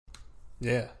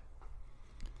Yeah.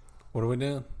 What are we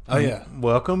doing? Oh, yeah.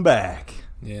 Welcome back.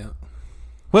 Yeah.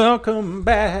 Welcome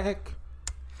back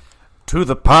To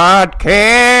the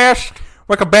podcast.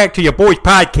 Welcome back to your boys'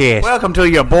 podcast. Welcome to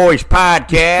your boys'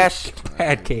 podcast.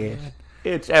 Podcast.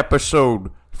 It's episode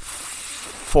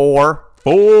 4.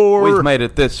 4. We've made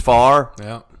it this far.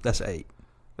 Yeah. That's 8.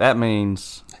 That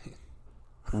means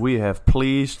we have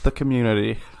pleased the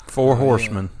community 4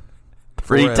 horsemen.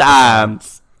 3 Four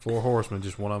times. 4 horsemen,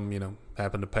 just one of them,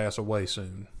 happened to pass away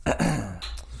soon. We're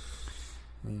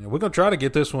going to try to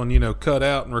get this one, cut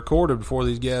out and recorded before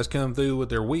these guys come through with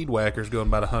their weed whackers going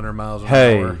about 100 miles an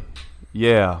hour.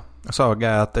 Yeah. I saw a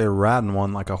guy out there riding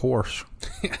one like a horse.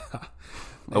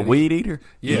 A weed eater?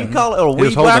 Yeah. You call it a He was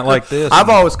weed holding it whacker? like this. I've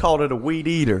always called it a weed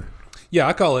eater. Yeah,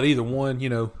 I call it either one,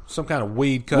 some kind of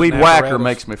weed cutting Weed whacker apparatus.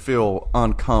 makes me feel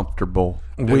uncomfortable.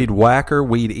 Weed whacker,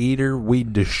 weed eater,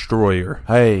 weed destroyer.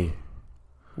 Hey,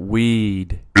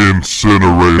 weed.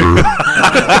 Incinerator.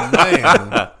 Oh,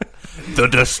 man. The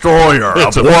destroyer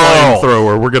It's a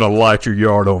flamethrower. We're going to light your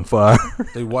yard on fire.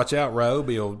 Dude, watch out,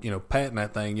 Ryobi will, patent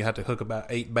that thing. You have to hook about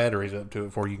 8 batteries up to it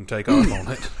before you can take off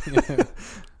on it. Put it out in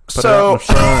the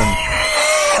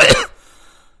sun.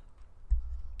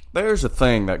 There's a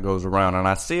thing that goes around, and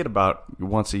I see it about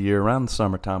once a year around the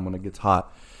summertime when it gets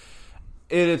hot.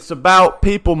 It's about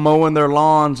people mowing their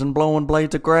lawns and blowing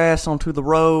blades of grass onto the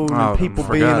road, and people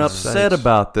for being God's upset sakes.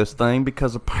 about this thing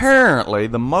because apparently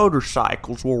the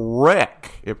motorcycles will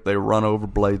wreck if they run over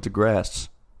blades of grass.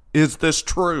 Is this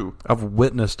true? I've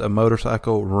witnessed a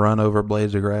motorcycle run over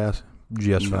blades of grass.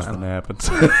 Just Nothing fine. happens.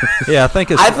 Yeah, I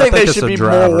think it's. I think they it's should a be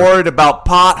driver. more worried about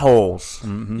potholes.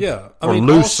 Yeah. I Or mean,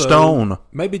 loose also, stone.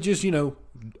 Maybe just,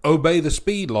 obey the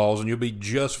speed laws and you'll be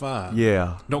just fine.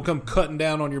 Yeah. Don't come cutting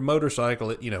down on your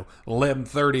motorcycle at,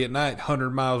 11:30 at night, 100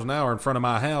 miles an hour in front of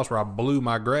my house where I blew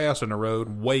my grass in the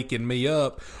road, waking me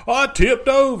up. I tipped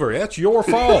over. That's your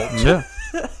fault. Yeah.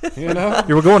 You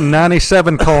You were going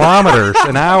 97 kilometers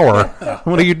an hour.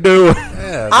 What are you doing?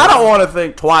 Yeah. I don't want to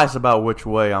think twice about which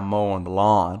way I'm mowing the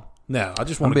lawn. No, I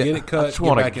just want to get it cut. I just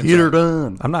want to back get her inside.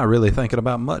 done. I'm not really thinking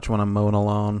about much when I'm mowing a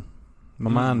lawn. My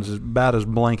mind's about as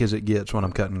blank as it gets when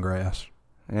I'm cutting grass.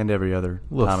 And every other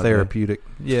A little time therapeutic.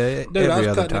 Yeah, Dude, every I was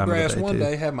other cutting the time grass of the day one too.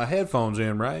 day, had my headphones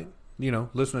in, right?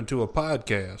 Listening to a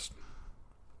podcast.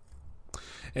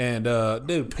 And,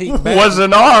 dude, peek back.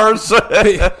 Wasn't ours.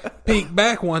 Peek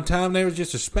back one time, there was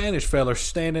just a Spanish fella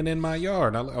standing in my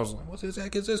yard. And I was like, what the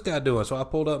heck is this guy doing? So I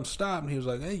pulled up and stopped, and he was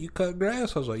like, hey, you cut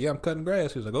grass? I was like, yeah, I'm cutting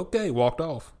grass. He was like, okay, walked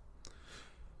off.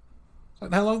 I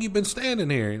was like, how long you been standing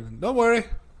here? He was like, don't worry.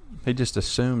 He just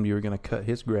assumed you were going to cut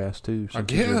his grass too, I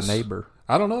since he's your guess. neighbor.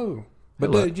 I don't know. But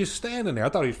Hey, look. dude, just standing there. I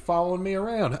thought he was following me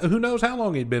around. Who knows how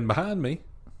long he'd been behind me?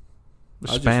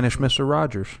 Spanish Mr.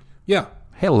 Rogers. Yeah.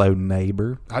 Hello,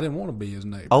 neighbor. I didn't want to be his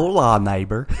neighbor. Hola,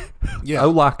 neighbor. Yeah.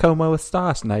 Hola, como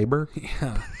estás, neighbor?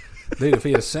 Yeah. Dude, if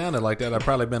he had sounded like that, I'd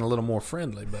probably been a little more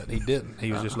friendly, but he didn't.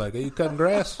 He was just like, are you cutting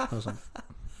grass? I was like,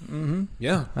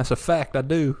 yeah. That's a fact, I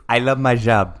do. I love my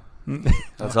job.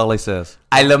 That's all he says.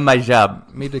 I love my job.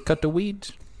 Me to cut the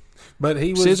weeds? But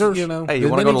he was, Scissors? Hey, you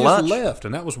and wanna then go he to just lunch? left,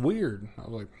 and that was weird. I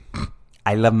was like,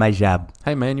 I love my job.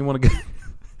 Hey, man, you want to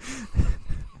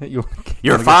go?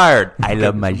 You're fired. I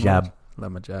love my job.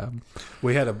 Love my job.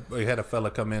 we had a fella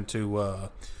come into,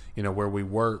 where we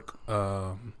work,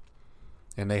 and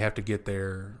they have to get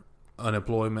their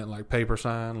unemployment, like, paper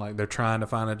signed, like they're trying to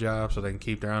find a job so they can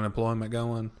keep their unemployment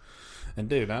going. And,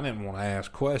 dude, I didn't want to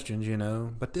ask questions,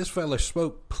 but this fella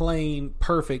spoke plain,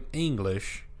 perfect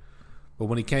English. But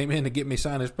when he came in to get me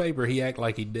sign his paper, he acted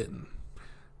like he didn't.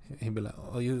 He'd be like,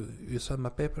 oh, you signed my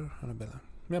paper? And I'd be like,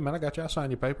 yeah, man, I got you. I'll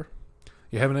sign your paper.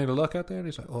 You having any luck out there? And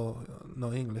he's like, oh,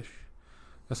 no English.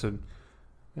 I said,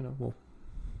 well,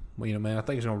 man, I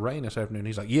think it's going to rain this afternoon.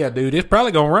 He's like, yeah, dude, it's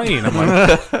probably going to rain. I'm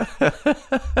like,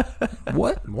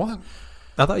 What? what?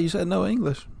 I thought you said no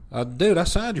English. Dude, I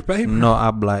signed your paper. No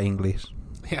habla English.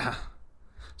 Yeah.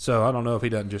 So I don't know if he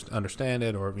doesn't just understand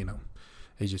it or, if,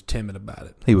 he's just timid about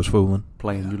it. He was fooling.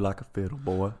 Playing you like a fiddle,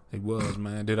 boy. He was,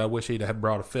 man. Dude, I wish he'd have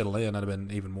brought a fiddle in. That'd have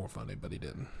been even more funny, but he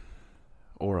didn't.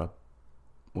 Or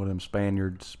one of them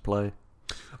Spaniards play.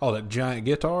 Oh, that giant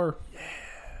guitar?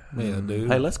 Yeah, dude.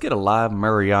 Hey, let's get a live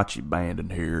mariachi band in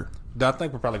here. I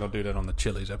think we're probably going to do that on the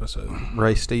Chili's episode.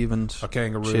 Ray Stevens. A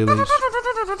kangaroo. Chili's.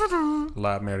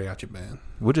 Live mariachi band.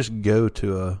 We'll just go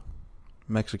to a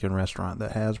Mexican restaurant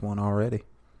that has one already.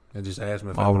 And just ask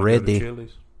me if Already. I want to go to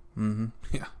Chili's. Mm-hmm.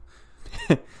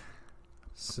 Yeah.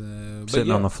 So, but Sitting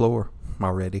yeah. on the floor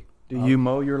already. Do you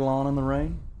mow your lawn in the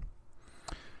rain?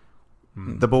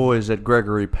 The boys at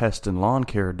Gregory Peston Lawn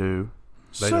Care do.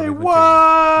 They Say don't even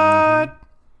what?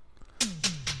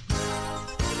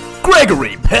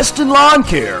 Gregory Pest and Lawn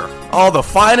Care. All the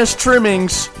finest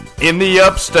trimmings in the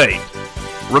upstate.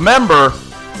 Remember,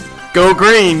 go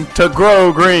green to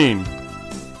grow green.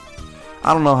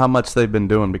 I don't know how much they've been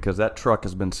doing because that truck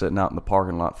has been sitting out in the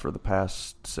parking lot for the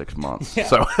past 6 months. Yeah.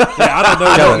 So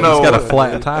I don't know. He's got a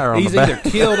flat tire on He's the either back.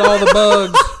 killed all the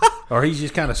bugs or he's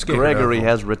just kind of scared. Gregory of them.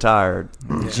 has retired.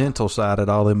 Gentle sided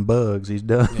all them bugs. He's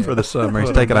done for the summer. He's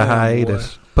Put 'em taking a down,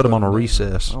 hiatus. boy. Put him on a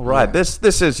recess. All right, this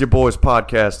is your boys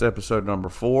podcast episode number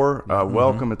 4.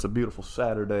 Welcome. It's a beautiful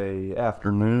Saturday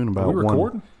afternoon. About Are we one.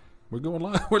 recording? We're going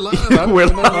live. We're live. I We're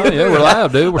didn't know. live. Oh, yeah, we're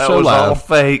live, dude. We're That so was all live.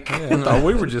 fake. Yeah, I thought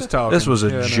we were just talking. This was a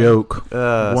Yeah, no. joke.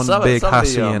 One some big of the,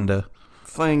 hacienda.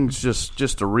 Things just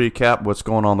to recap what's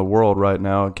going on in the world right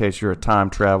now, in case you're a time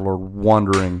traveler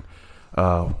wondering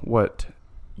what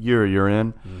year you're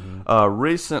in.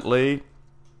 Recently,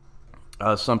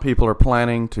 some people are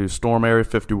planning to storm Area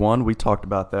 51. We talked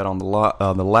about that on the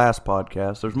last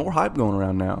podcast. There's more hype going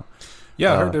around now.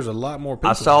 Yeah, I heard there's a lot more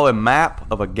people. I saw a map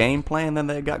of a game plan that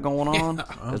they got going on.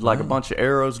 There's like a bunch of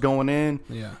arrows going in.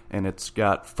 Yeah. And it's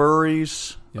got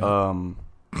furries. Yeah.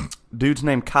 Dude's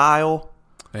named Kyle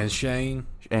And Shane.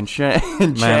 and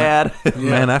Chad.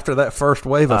 Man, after that first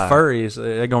wave of furries,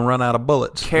 they're going to run out of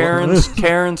bullets.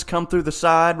 Karen's come through the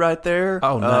side right there.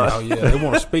 Oh, no. Oh, yeah. They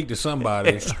want to speak to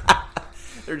somebody.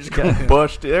 They're just going to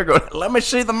bust. They're going, let me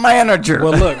see the manager.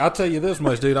 Well, look, I'll tell you this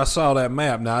much, dude. I saw that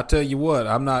map. Now, I tell you what,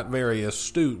 I'm not very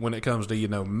astute when it comes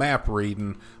to, map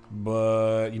reading.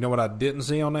 But you know what I didn't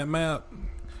see on that map?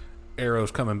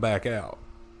 Arrows coming back out.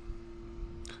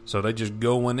 So they just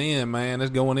going in, man.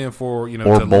 It's going in for, Or to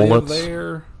live bullets.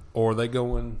 there. Or they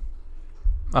going...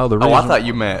 Oh, the reason, I thought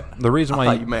you meant. the reason why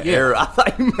I thought you meant arrow. I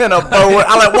thought you meant a bow.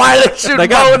 I'm like, why are they shooting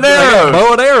bow and they got arrows?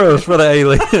 bow and arrows for the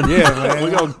alien. Yeah,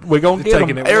 man. We're gonna get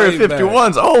Taking them. it Area way back.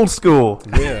 51's old school.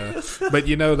 Yeah. But,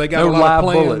 they got No a lot live of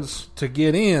plans bullets. to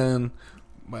get in.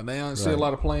 But they don't see a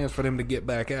lot of plans for them to get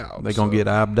back out. They're gonna get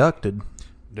abducted.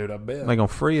 Dude, I bet. They're gonna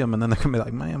free them, and then they're gonna be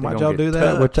like, "Man, why'd gonna y'all get do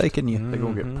that? We're touched. taking you." They're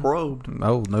going to get probed.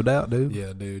 Oh, no doubt, dude.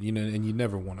 Yeah, dude. And you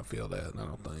never want to feel that. I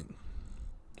don't think.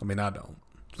 I mean, I don't.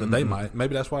 So they might.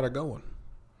 Maybe that's why they're going.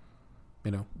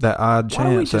 That odd Why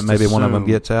don't we chance that just maybe one of them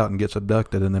assume- gets out and gets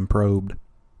abducted and then probed.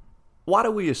 Why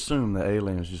do we assume the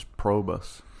aliens just probe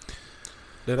us?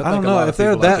 Dude, I don't think a know lot of if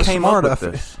they're people like that to- came up smart. with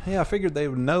I this. I figured they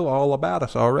would know all about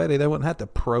us already. They wouldn't have to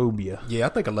probe you. Yeah, I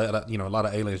think a lot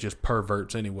of aliens just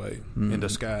perverts anyway in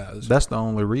disguise. That's the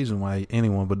only reason why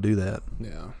anyone would do that.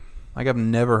 Yeah, Like I've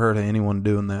never heard of anyone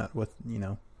doing that with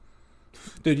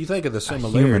dude. You think of the a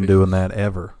human similarity doing that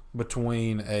ever.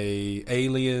 between a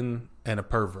alien and a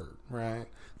pervert, right?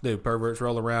 Dude, perverts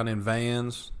roll around in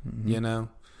vans. Aliens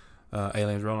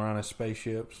roll around in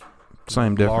spaceships.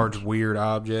 Same difference. Large, weird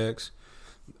objects.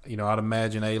 I'd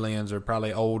imagine aliens are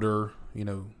probably older,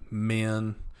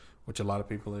 men, which a lot of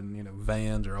people in,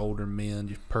 vans are older men,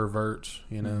 just perverts,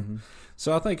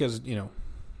 So I think there's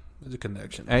a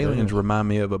connection. Aliens remind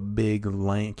me of a big,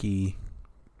 lanky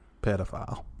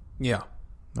pedophile. Yeah.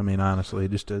 I mean, honestly,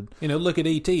 just a, Look at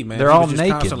E.T., man. They're He all was just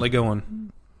naked. constantly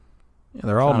going,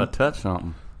 they're all Trying to touch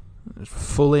something.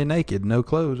 fully naked, no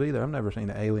clothes either. I've never seen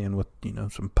an alien with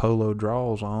some polo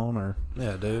draws on or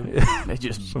yeah, dude. They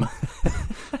just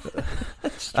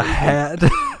a hat,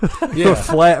 Yeah. a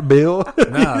flat bill.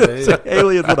 Nah, dude. It's an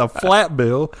alien with a flat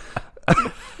bill.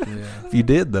 Yeah. If you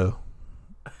did though,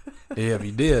 Yeah, if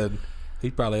you did,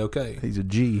 he's probably okay. he's a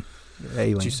G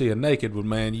alien. But you see a naked one,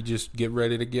 man, you just get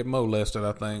ready to get molested,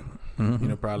 I think.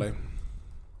 Probably.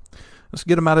 Let's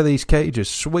get them out of these cages.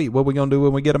 Sweet. What are we gonna do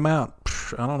when we get them out?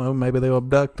 Psh, I don't know. Maybe they'll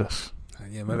abduct us.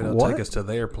 Yeah, maybe they'll What? take us to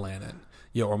their planet.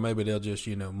 Yeah, or maybe they'll just,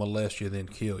 molest you, then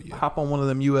kill you. Hop on one of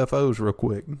them UFOs real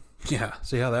quick. Yeah,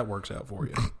 see how that works out for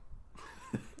you.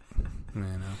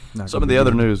 Not Some gonna of the be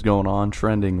other good. news going on,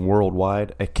 trending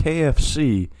worldwide. A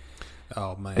KFC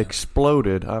Oh, man.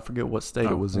 exploded. I forget what state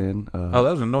it was in. Oh,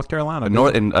 that was in North Carolina.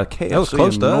 And a KFC was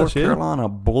close in to North us, yeah. Carolina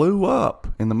blew up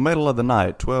in the middle of the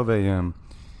night, 12 a.m.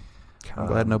 I'm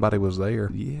glad nobody was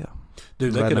there. Yeah.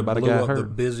 Dude, they Glad could have nobody blew got up the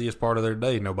hurt. busiest part of their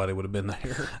day. Nobody would have been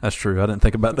there. That's true. I didn't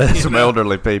think about that. Some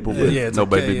elderly people, but Yeah, it's a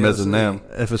nobody be KFC. missing them.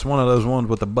 If it's one of those ones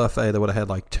with the buffet, they would have had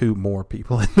like 2 more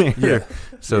people in there. Yeah.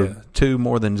 So Yeah. 2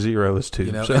 more than 0 is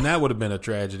 2. So- And that would have been a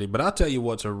tragedy. But I'll tell you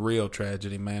what's a real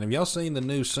tragedy, man. Have y'all seen the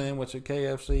new sandwich that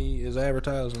KFC is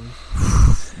advertising?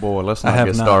 Boy, let's I not have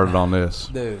get not. started on this.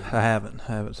 Dude. I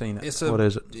haven't seen it. It's What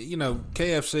is it?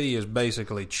 KFC is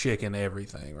basically chicken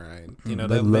everything, right? they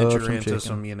They love venture some into chicken.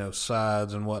 some,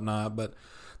 sides and whatnot, but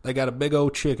they got a big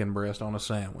old chicken breast on a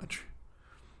sandwich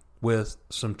with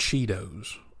some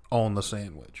Cheetos on the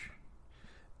sandwich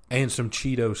and some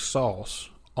Cheetos sauce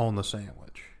on the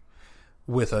sandwich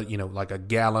with a like a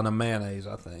gallon of mayonnaise.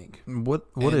 I think. What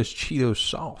is Cheeto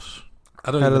sauce?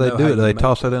 I don't How do even they know do how it? Do you they make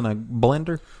toss it in a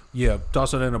blender? Yeah,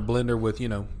 toss it in a blender with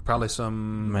probably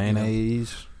some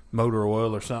Mayonnaise, motor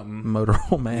oil or something. motor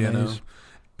oil mayonnaise,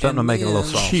 something And to make it a little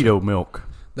then saucy. Cheeto milk.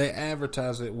 They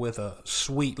advertise it with a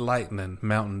Sweet Lightning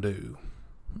Mountain Dew.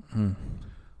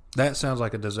 That sounds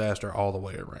like a disaster all the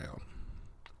way around.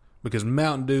 Because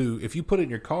Mountain Dew, if you put it in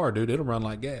your car, dude, it'll run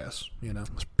like gas.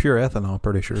 It's pure ethanol,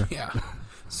 pretty sure. Yeah.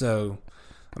 So,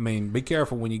 I mean, be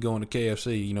careful when you go into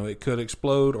KFC. It could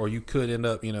explode, or you could end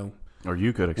up, Or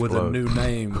you could explode. with a new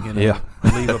name. Yeah.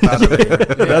 Leave up out of there.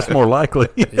 Yeah. That's more likely.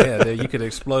 Yeah, you could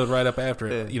explode right up after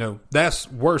it.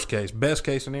 That's worst case. Best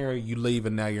case scenario, you leave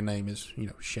and now your name is,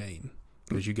 Shane,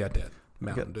 because you got that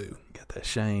Mountain Dew. Got that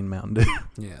Shane Mountain Dew.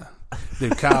 Yeah,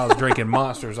 dude, Kyle's drinking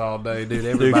Monsters all day, dude.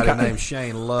 Everybody named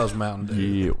Shane loves Mountain Dew.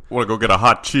 Yeah. Want to go get a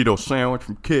hot Cheeto sandwich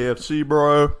from KFC,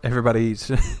 bro? Everybody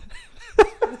eats.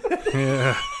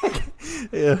 Yeah,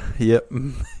 Yeah. Yep.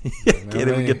 Can't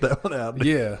even get that one out.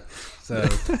 yeah. So,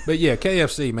 but yeah,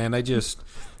 KFC, man, they just,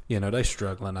 they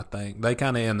struggling. I think they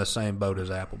kind of in the same boat as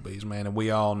Applebee's, man, and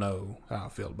we all know how I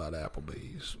feel about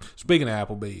Applebee's. Speaking of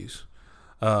Applebee's,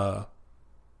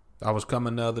 I was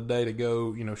coming the other day to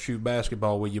go, shoot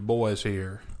basketball with your boys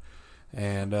here.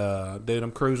 And, dude,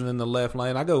 I'm cruising in the left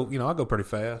lane. I go pretty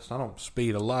fast. I don't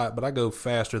speed a lot, but I go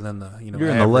faster than the, You're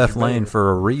in the left lane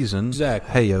for a reason. Exactly.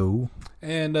 Hey-o.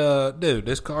 And, dude,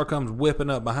 this car comes whipping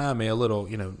up behind me, a little,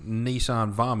 Nissan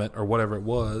Vomit or whatever it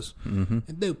was. Mm-hmm.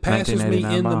 And, dude, passes me in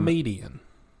 1989 the Vomit. median.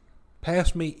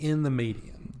 Passed me in the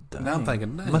median. And I'm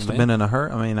thinking, dang, Must have man. been in a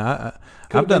hurry. I mean, I've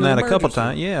Could've done been that an a couple emergency.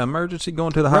 times. Yeah, emergency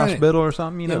going to the Right. hospital or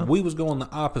something, Yeah, we was going the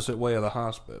opposite way of the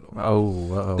hospital.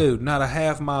 Oh, uh-oh. Dude, not a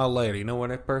half mile later, you know what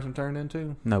that person turned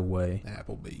into? No way.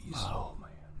 Applebee's. Oh, man.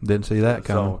 Didn't see that It's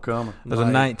all coming. coming. It was a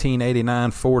Like-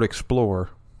 1989 Ford Explorer.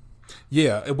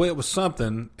 Yeah, it was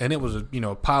something, and it was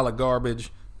a pile of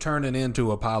garbage turning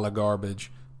into a pile of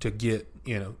garbage to get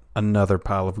Another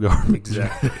pile of garbage.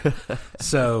 exactly.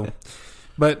 So,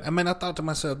 but I mean, I thought to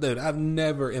myself, dude, I've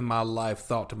never in my life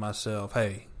thought to myself,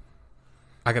 hey,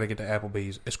 I got to get to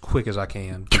Applebee's as quick as I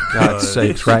can. God's because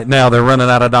sakes, right now they're running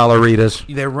out of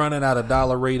Dollaritas. they're running out of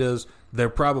Dollaritas. They're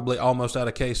probably almost out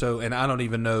of queso, and I don't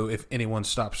even know if anyone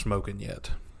stopped smoking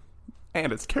yet.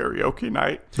 And it's karaoke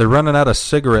night. They're running out of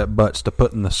cigarette butts to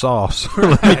put in the sauce.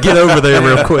 Let me get over there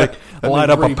real quick. Light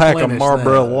up a pack of replenish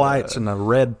Marlboro that. Lights in a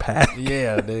red pack.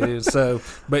 Yeah, dude. So,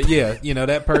 but yeah,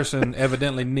 that person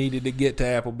evidently needed to get to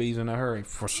Applebee's in a hurry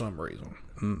for some reason.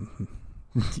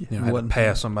 Had to Wasn't,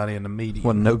 pass somebody in the median.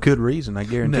 wasn't no good reason, I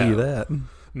guarantee No. you that.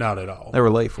 Not at all. They were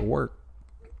late for work.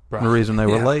 Right. The reason they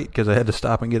were Yeah. late because they had to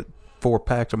stop and get 4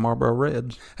 packs of Marlboro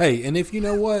Reds. Hey, and if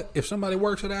if somebody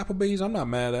works at Applebee's, I'm not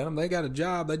mad at them. They got a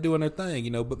job. They're doing their thing,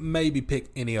 but maybe pick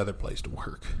any other place to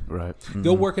work. Right.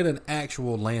 Go work at an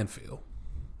actual landfill.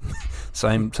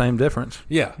 Same difference.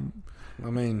 Yeah. I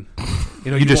mean,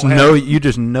 You just won't know have- you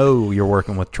just know you're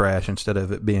working with trash instead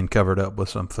of it being covered up with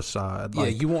some facade. Yeah,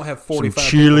 Like you won't have some 45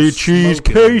 chili people cheese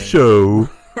smoking in there. queso.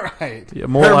 Right. Yeah,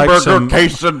 more like some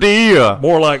quesadilla.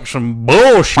 more like some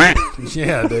bullshit.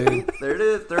 Yeah, dude. There it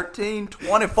is,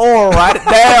 1324. Write it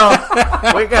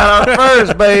down. We got our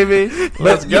first, baby.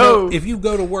 Let's But, go. if you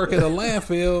go to work at a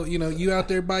landfill, you out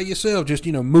there by yourself, just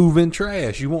moving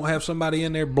trash. You won't have somebody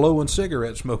in there blowing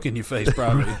cigarette smoke in your face,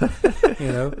 probably.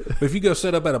 But if you go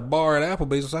set up at a bar at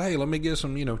Applebee's and say, "Hey, let me get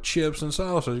some, chips and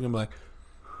salsa," you're gonna be like,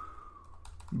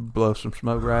 Blow some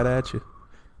smoke right at you.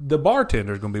 the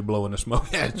bartender's gonna be blowing the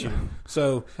smoke at you.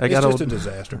 So I it's got just old- a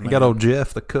disaster. You Man. got old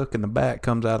Jeff, the cook in the back,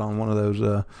 comes out on one of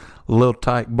those little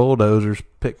tyke bulldozers,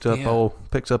 picks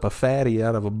up a fatty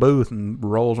out of a booth and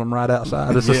rolls them right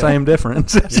outside. It's the Yeah. same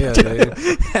difference. Yeah, dude.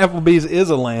 Applebee's is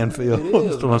a landfill. It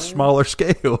is, It's on man. a smaller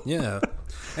scale. Yeah,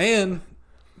 and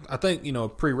I think a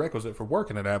prerequisite for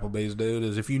working at Applebee's, dude,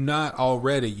 is if you're not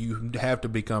already, you have to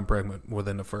become pregnant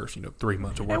within the first 3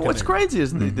 months of working. And what's there. crazy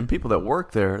is the people that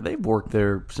work there, they've worked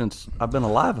there since I've been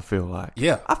alive, I feel like.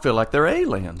 Yeah. I feel like they're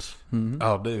aliens.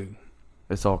 Oh, dude,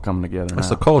 It's all coming together That's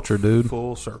now. the culture, dude.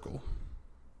 full circle.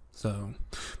 So,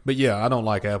 but yeah, I don't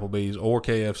like Applebee's or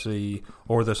KFC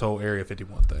or this whole Area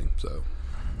 51 thing. So,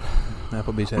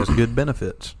 Applebee's has good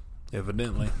benefits.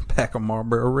 evidently, Pack of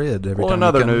Marlboro Reds every Well, time. in you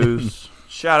other come in. news,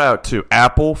 shout out to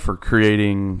Apple for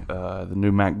creating the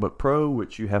new MacBook Pro,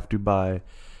 which you have to buy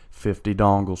 50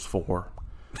 dongles for.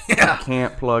 yeah, You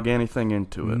can't plug anything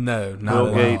into it. no, not Bill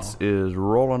at Gates all. is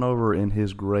rolling over in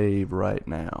his grave right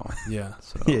now. Yeah,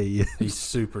 So Yeah. he's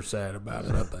super sad about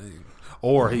it. I think,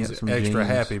 or He he's got some extra genes.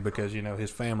 happy because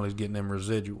his family's getting them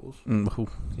residuals. Mm,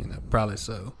 Probably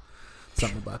so.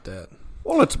 Something about that.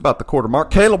 Well, it's about the quarter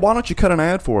mark. Caleb, why don't you cut an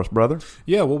ad for us, brother?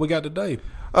 Yeah, what we got today?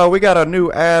 We got a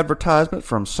new advertisement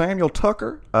from Samuel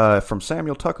Tucker, from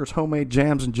Samuel Tucker's Homemade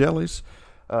Jams and Jellies.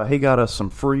 He got us some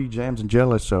free jams and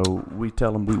jellies, so we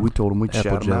told him we'd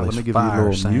shout them out. Let me give you a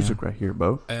little music right here,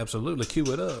 Bo. Absolutely, cue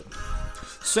it up.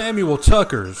 Samuel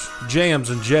Tucker's Jams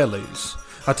and Jellies.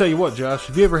 I tell you what, Josh,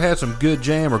 have you ever had some good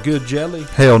jam or good jelly?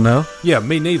 Hell no. Yeah,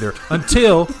 me neither.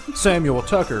 Until Samuel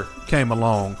Tucker came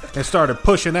along and started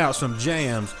pushing out some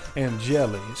jams and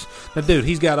jellies. Now, dude,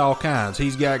 he's got all kinds.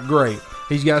 He's got grape.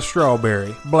 He's got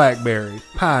strawberry, blackberry,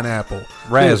 pineapple,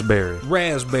 Raspberry.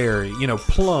 raspberry,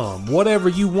 plum. Whatever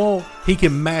you want, he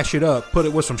can mash it up, put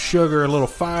it with some sugar, a little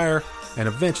fire, and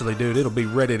eventually, dude, it'll be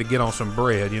ready to get on some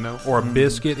bread, or a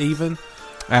biscuit even.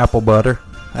 Apple butter.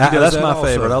 That's that my also.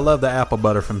 favorite. I love the apple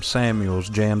butter from Samuel's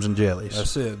Jams and Jellies.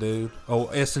 That's it, dude. Oh,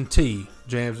 S&T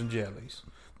Jams and Jellies,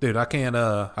 dude. I can't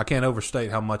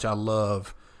overstate how much I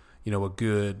love, a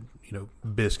good,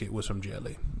 biscuit with some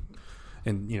jelly,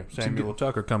 and Samuel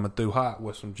Tucker coming through hot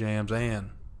with some jams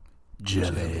and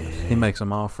jelly. He makes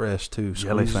them all fresh too.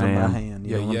 Jelly Squeezes them by fan. hand.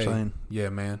 You know what I'm saying? Yeah,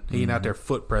 man. He ain't out there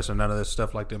foot pressing none of this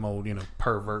stuff like them old,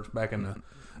 perverts back in the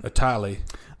Italy.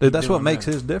 Dude, that's what makes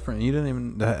his different. You didn't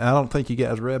even. I don't think you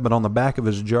guys read, but on the back of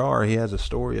his jar, he has a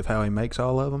story of how he makes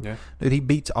all of them. Yeah. Dude, he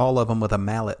beats all of them with a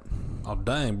mallet. Oh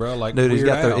dang, bro! Like, Dude, he's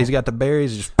got the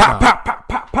berries. Just pop, pop, pop,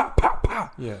 pop, pop, pop,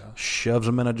 pop. Yeah. Shoves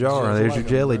them in a jar. Shoves There's like your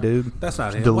jelly, them, bro. dude. That's not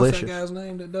It's him. delicious. What's that guy's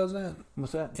name that does that?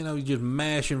 What's that? He's just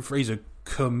mashing. He's a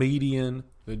comedian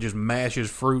that just mashes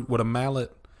fruit with a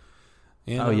mallet.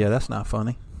 Oh yeah, that's not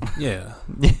funny. Yeah.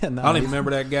 Yeah, no, I don't even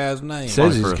remember that guy's name.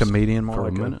 Says he's for a a- comedian, more for a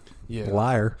like minute. Yeah.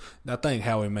 liar. I think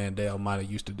Howie Mandel might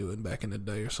have used to do it back in the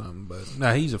day or something. But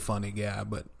now he's a funny guy.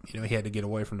 But he had to get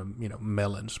away from the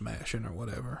melon smashing or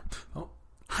whatever. Oh,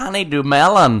 Honeydew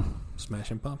melon.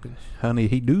 smashing pumpkins. Honey,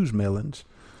 he does melons.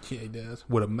 Yeah, he does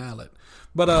with a mallet.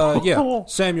 But yeah,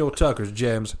 Samuel Tucker's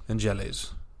Jams and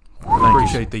Jellies.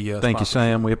 Appreciate the Thank you, sponsor.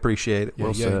 Sam. We appreciate it. Yeah,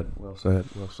 Well yeah. said. Well said.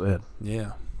 Well said.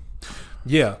 Yeah.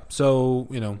 Yeah. So,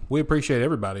 we appreciate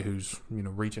everybody who's,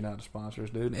 reaching out to sponsors,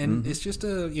 dude. And it's just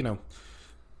we're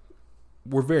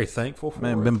very thankful for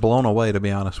Man, it. been blown away, to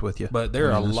be honest with you. But there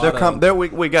are a lot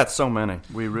of We got so many.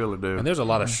 We really do. and there's a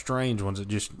lot of strange ones that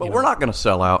just But we're not going to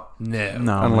sell out. No.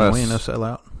 No, Unless- we ain't no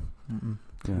sellout.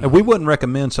 Yeah. And we wouldn't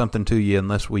recommend something to you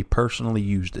unless we personally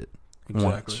used it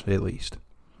Exactly. once, at least.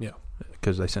 Yeah.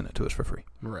 Because they sent it to us for free.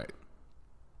 Right.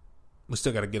 We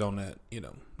still got to get on that,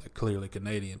 that clearly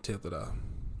Canadian tip that I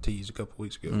teased a couple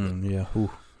weeks ago. But Yeah.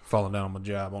 Ooh. falling down on my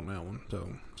job on that one. So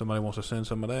somebody wants to send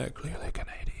some of that. Clearly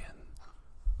Canadian.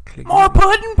 More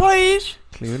pudding, please.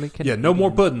 Clearly Yeah, Canadian. no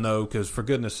more pudding though, because for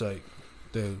goodness sake,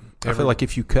 dude. I feel like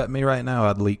if you cut me right now,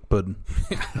 I'd leak pudding.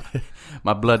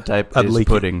 My blood type I'd is leak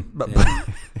pudding. blood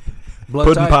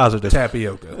pudding type, positive.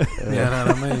 tapioca. You know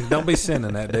what I mean? Don't be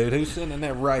sending that, dude. Who's sending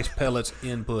that rice pellets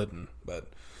in pudding? But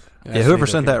Yeah, whoever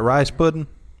sent that rice pudding,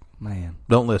 Man,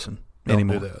 don't listen Don't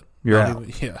anymore. do that. You're Don't out.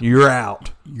 even- yeah. You're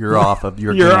out. you're off of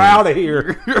your You're game. out of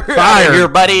here. Fired, here,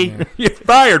 buddy. You're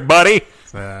fired, buddy.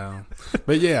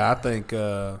 But yeah, I think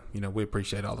we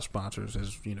appreciate all the sponsors,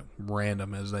 as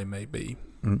random as they may be.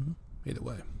 Mm-hmm. Either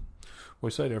way, what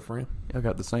you say there, friend? Y'all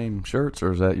got the same shirts,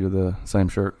 or is that the same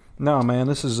shirt? No, man,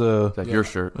 this is Is that your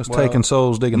shirt? Let's Well, taking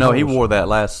souls digging. No, he holes. wore that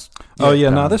last. Oh yeah,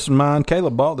 no, time. this is mine.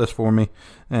 Caleb bought this for me,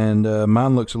 and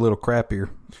mine looks a little crappier.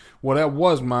 Well, that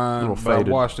was mine, Little but I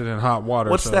faded. washed it in hot water.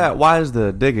 What's so- that? Why is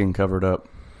the digging covered up?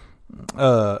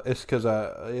 It's because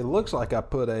it looks like I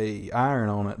put a iron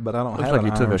on it, but I don't Looks have like an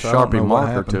you took iron, a so I don't know Sharpie what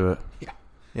marker happened. to it.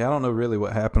 Yeah, I don't know really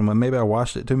what happened. Well, maybe I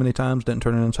washed it too many times, didn't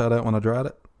turn it inside out when I dried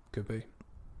it. Could be.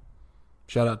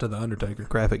 Shout out to the Undertaker.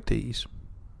 Graphic tees.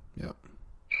 Yep.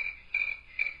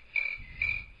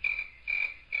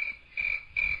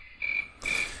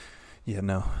 Yeah,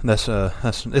 no, that's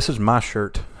this is my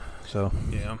shirt. So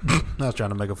Yeah. I was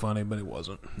trying to make it funny, but it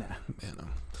wasn't.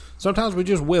 Sometimes we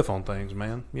just whiff on things,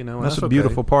 man. And that's a okay.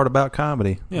 beautiful part about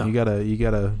comedy. Yeah.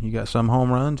 You got some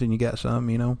home runs and you got some,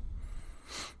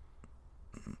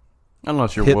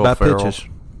 Unless you're hit Will by Ferrell, pitches.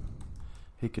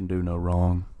 he can do no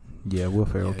wrong. Yeah, Will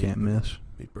Ferrell Yeah, can't miss.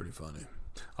 He's pretty funny.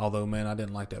 Although, man, I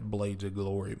didn't like that Blades of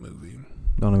Glory movie.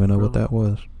 Don't even know what that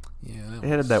was. Yeah. It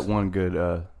had that one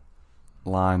good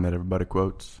line that everybody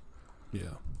quotes. Yeah.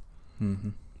 Mm-hmm.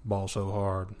 Ball so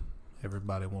hard,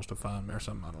 everybody wants to find me or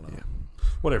something. I don't know. Yeah.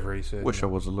 Whatever he said. Wish I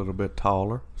was a little bit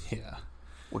taller. Yeah.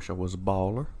 Wish I was a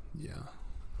baller. Yeah.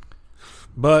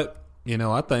 But,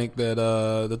 I think that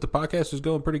that the podcast is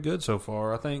going pretty good so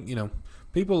far. I think,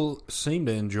 people seem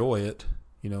to enjoy it,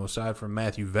 aside from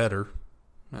Matthew Vetter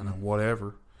and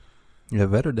whatever. Yeah,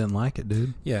 Vetter didn't like it,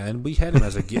 dude. Yeah, and we had him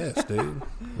as a guest, dude.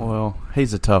 Well,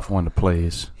 he's a tough one to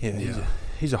please. Yeah, Yeah.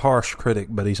 he's a harsh critic,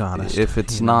 but he's honest. If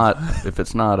it's not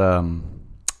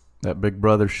that Big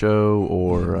Brother show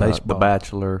or The Baseball.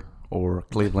 Bachelor or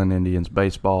Cleveland Indians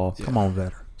baseball, Come on,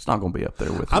 Vetter. it's not going to be up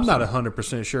there with. I'm him, not so.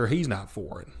 100% sure he's not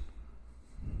for it.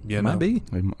 You Might know? be.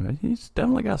 He's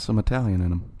definitely got some Italian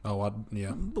in him. Oh, I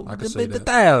can see that.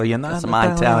 Italian. Got some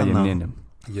Italian in him.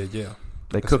 Yeah, yeah.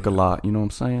 They can cook see a that. lot. You know what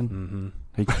I'm saying?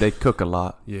 Mm-hmm. They cook a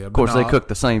lot. Yeah, Of course, they cook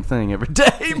the same thing every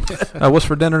day. What's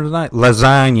for dinner tonight?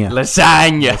 Lasagna.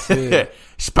 Lasagna,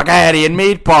 spaghetti and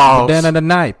meatballs. Dinner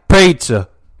tonight. Pizza.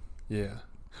 Yeah.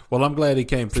 Well, I'm glad he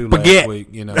came through Spaghetti. last week.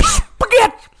 You know,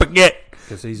 Spaghetti.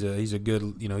 because he's a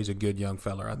good young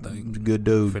feller. I think. Good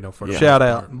dude. For the Shout most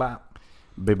out. part. Bye.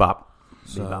 Bebop.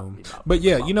 So, but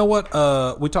yeah, you know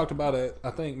what? We talked about it.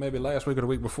 I think maybe last week or the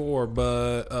week before.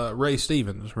 But Ray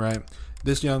Stevens, right?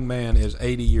 This young man is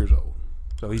 80 years old,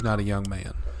 so he's not a young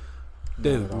man,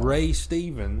 dude. Ray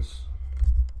Stevens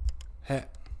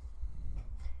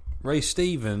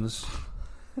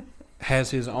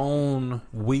has his own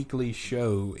weekly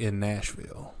show in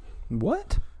Nashville.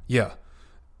 What? Yeah.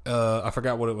 I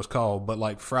forgot what it was called, but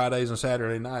like Fridays and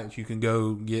Saturday nights, you can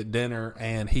go get dinner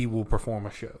and he will perform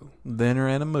a show. Dinner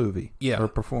and a movie. Yeah. Or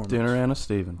performance. Dinner and a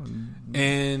Steven.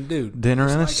 And dude, Dinner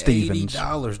it's and a like Stevens.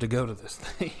 $80 to go to this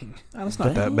thing. That's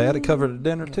not that bad. It covered a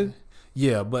dinner, too.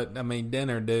 Yeah, but I mean,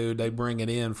 dinner, dude, they bring it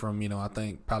in from, I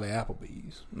think probably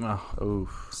Applebee's. Oh.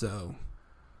 Oof. So,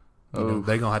 they're going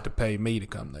to have to pay me to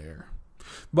come there.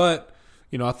 But,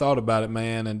 I thought about it,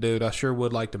 man, and dude, I sure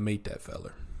would like to meet that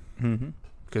feller. Mm-hmm.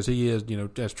 Because he is,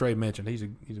 as Trey mentioned, he's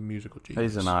a musical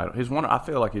genius. He's an idol. He's one. I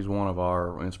feel like he's one of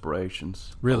our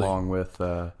inspirations. Really? Along with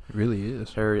It really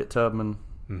is. Harriet Tubman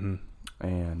Mm-hmm.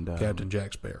 and Captain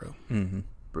Jack Sparrow, Mm-hmm.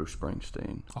 Bruce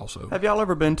Springsteen. also. Have y'all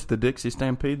ever been to the Dixie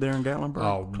Stampede there in Gatlinburg?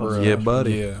 Oh, bro. Yeah,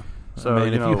 buddy. Yeah. So, I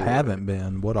mean, if you haven't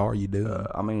been, what are you doing?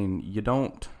 I mean, you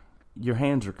don't. Your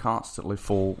hands are constantly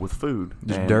full with food.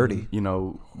 It's and, dirty.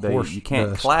 Horse You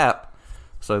can't dust. clap.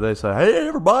 So they say, "Hey,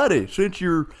 everybody! Since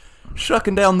you're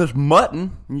shucking down this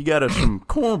mutton, and you got some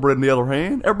cornbread in the other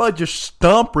hand, everybody just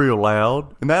stomp real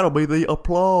loud, and that'll be the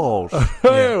applause."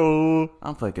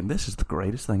 I'm thinking, this is the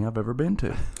greatest thing I've ever been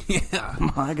to. Yeah.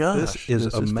 My gosh, This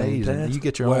is amazing. fantastic. You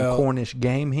get your Well- own Cornish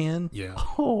game hen. Yeah.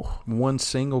 Oh, One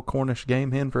single Cornish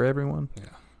game hen for everyone. Yeah.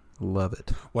 Love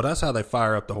it. Well, that's how they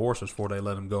fire up the horses before they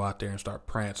let them go out there and start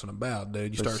prancing about,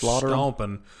 dude. You They start slaughter 'em?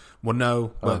 stomping. Well,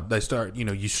 no, but they start,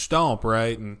 you stomp,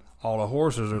 right? And all the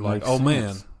horses are like, Makes oh, sense.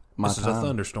 man, My this is time. a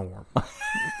thunderstorm.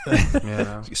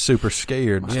 Super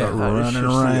scared and start Yeah. running It's just the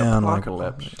around like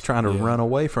apocalypse. trying to Yeah. run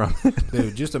away from it.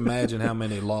 Dude, just imagine how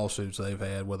many lawsuits they've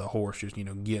had with a horse just,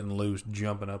 getting loose,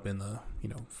 jumping up in the,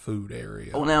 food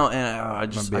area. well, now and I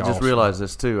just That'd be awesome. realized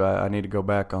this too. I need to go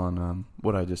back on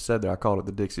what I just said there. I called it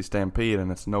the Dixie Stampede,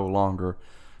 and it's no longer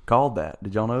called that.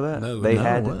 Did y'all know that? No, they no,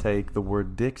 had to what? take the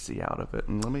word Dixie out of it.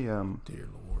 And let me Dear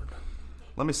Lord.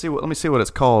 let me see what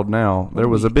it's called now. There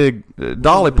was a big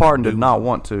Dolly Parton did not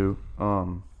want to.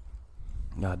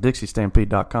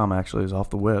 DixieStampede.com actually is off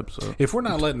the web. So If we're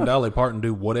not letting Dolly Parton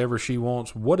do whatever she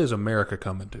wants, what is America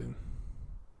coming to?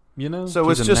 so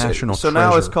She's it's a just national so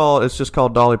now treasure. it's just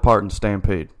called Dolly Parton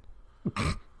Stampede.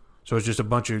 So it's just a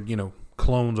bunch of,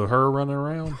 clones of her running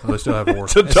around? Or they still have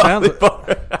horses?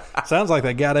 It sounds like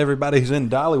they got everybody who's in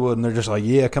Dollywood, and they're just like,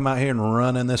 yeah, come out here and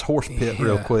run in this horse pit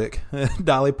real Yeah. quick.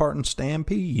 Dolly Parton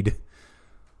Stampede.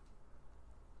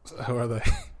 Who are they?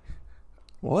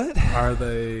 What? Are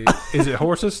they? Is it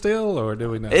horses still, or do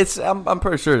we know? I'm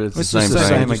pretty sure it's the It's same just the thing.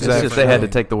 same It's exact just they had to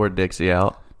thing. take the word Dixie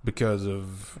out. Because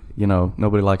of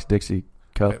Nobody likes Dixie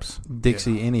cups.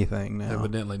 Dixie anything now.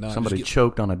 evidently not. Somebody Just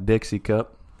choked on a Dixie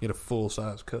cup. get a full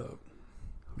size cup.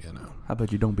 How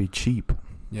about you don't be cheap?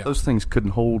 Yeah. Those things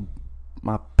couldn't hold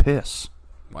my piss.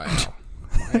 Wow.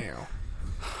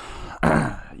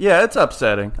 Wow. Yeah, it's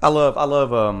upsetting. I love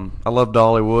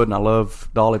Dollywood, and I love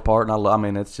Dolly Parton. I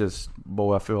mean, it's just,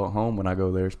 boy, I feel at home when I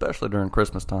go there, especially during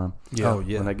Christmas time. Yeah. Oh,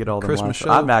 yeah. When they get all the Christmas lines. show.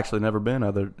 I've actually never been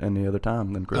any other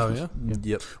time than Christmas. yeah?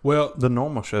 Yep. Well, The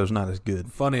normal show's not as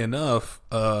good. funny enough,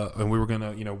 and we were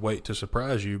gonna, wait to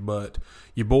surprise you, but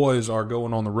you boys are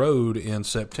going on the road in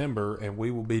September, and we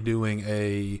will be doing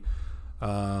a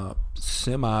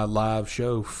semi-live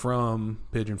show from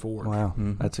Pigeon Forge. Wow,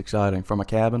 that's exciting. From a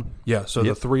cabin? Yeah, so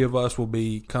Yep. the three of us will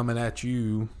be coming at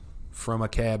you from a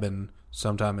cabin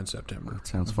sometime in September. That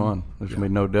sounds fun. There's going to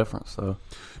be no difference. So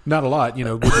Not a lot,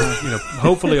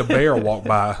 hopefully a bear will walk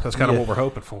by. That's kind of what we're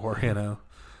hoping for, We can Or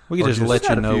just just let you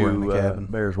Got a know few, we're in the cabin.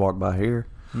 bears walk by here.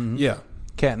 Yeah.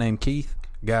 Cat named Keith.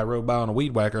 Guy rode by on a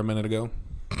weed whacker a minute ago.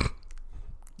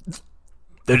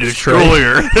 The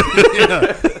Destroyer.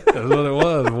 Yeah, that's what it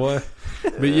was, boy.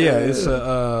 But yeah, it's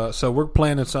so we're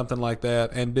planning something like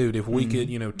that. And dude, if we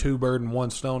could, 2 birds and 1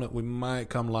 stone it, we might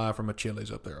come live from a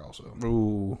Chili's up there also.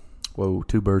 Ooh. Whoa,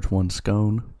 2 birds, 1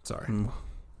 scone. Sorry,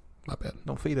 my bad.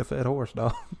 Don't feed a fed horse,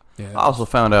 dog. Yeah, I also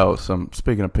found out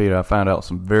speaking of Peter, I found out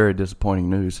some very disappointing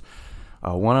news.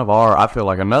 I feel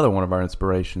like another one of our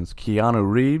inspirations, Keanu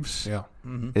Reeves, yeah.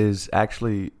 is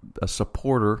actually a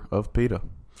supporter of PETA.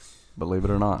 Believe it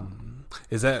or not.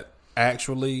 Is that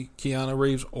actually Keanu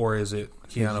Reeves, or is it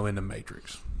Keanu in the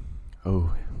Matrix?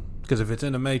 Oh, Because if it's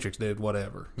in the Matrix, dude,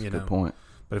 whatever, good point.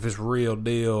 But if it's real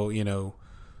deal,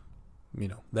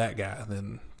 that guy,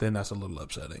 then that's a little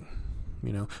upsetting,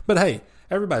 But hey,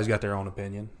 everybody's got their own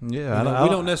opinion. Yeah, we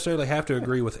don't necessarily have to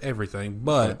agree with everything,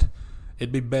 but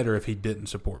it'd be better if he didn't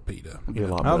support PETA. Be a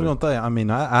lot I was better. going to say, I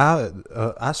mean,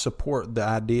 I support the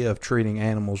idea of treating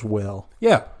animals well.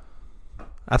 Yeah,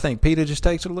 I think PETA just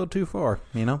takes it a little too far,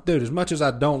 dude. As much as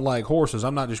I don't like horses,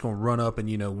 I'm not just going to run up and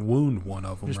wound one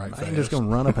of them I fast. ain't just going to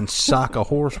run up and sock a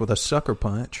horse with a sucker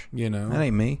punch. That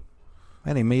ain't me.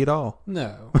 That ain't me at all.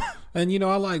 No, and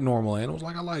I like normal animals.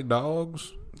 Like I like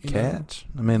dogs, Cats.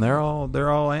 I mean, they're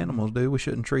all animals, dude. We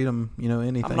shouldn't treat them,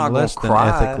 anything I'm not less gonna than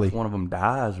cry ethically. if one of them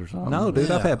dies or something. No,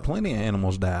 dude, I've Yeah. had plenty of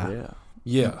animals die. Yeah.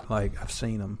 Yeah, Like I've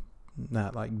seen them,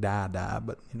 not like die,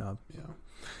 but yeah.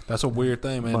 That's a weird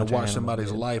thing, man. Bunch To of watch animals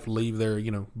somebody's dead. life leave their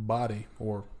body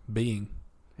or being.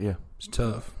 Yeah. It's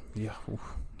tough. yeah, know.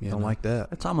 don't like that.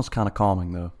 It's almost kind of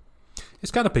calming, though.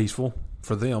 It's kind of peaceful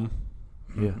for them.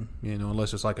 Yeah.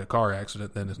 Unless it's like a car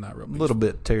accident, then it's not real A peaceful. little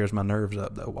bit tears my nerves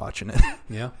up though watching it.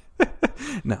 Yeah.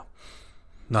 No,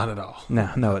 Not at all.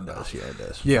 no, it does. Yeah, it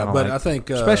does. Yeah, don't but like- I think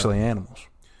especially animals,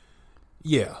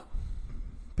 yeah,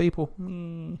 people.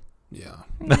 yeah.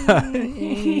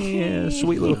 Yeah,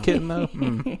 sweet little kitten though.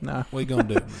 Nah, What you gonna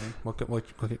do, man? What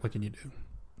can you do?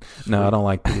 no, I don't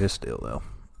like PETA still though.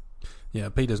 Yeah,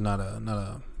 PETA's not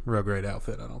a real great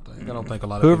outfit. I don't think. I don't think a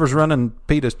lot of Whoever's running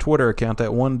PETA's Twitter account,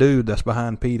 that one dude that's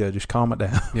behind PETA, just calm it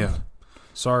down. people, yeah.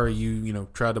 Sorry, you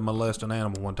tried to molest an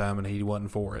animal one time and he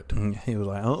wasn't for it. He was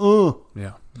like,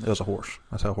 Yeah. It was a horse.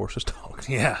 That's how horses talk.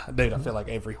 Yeah, dude, I feel like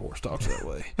every horse talks that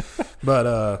way.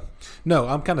 But no,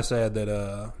 I'm kind of sad that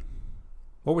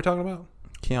what were we talking about?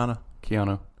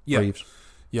 Keanu. Yeah, Reeves.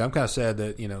 yeah, I'm kind of sad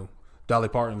that Dolly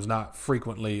Parton's not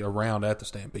frequently around at the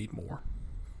Stampede more.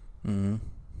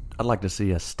 I'd like to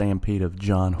see a stampede of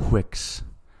John Wicks.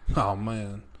 Oh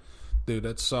man, dude,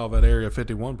 that'd solve that Area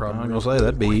 51 problem. I'm gonna say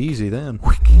that'd be easy then. Go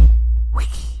ahead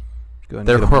and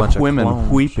There get a bunch were of women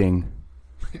clones weeping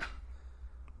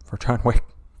for John Wick.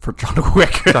 for John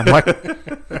Wick. John Wick.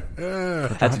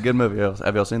 That's a good movie.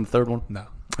 Have y'all seen the third one? No,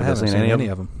 I Have haven't y'all seen any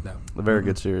of them. no. A very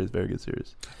good series. Very good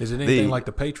series. Is it anything The- like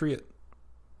The Patriot?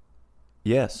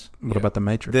 Yes. What Yeah. about the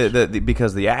Matrix?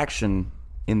 Because the action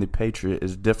in The Patriot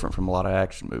is different from a lot of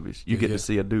action movies. You get Yeah. to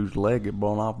see a dude's leg get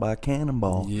blown off by a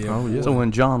cannonball. Yeah. Oh, yeah. So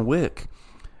when John Wick,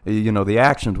 the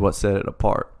action's what set it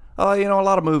apart. A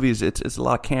lot of movies, it's a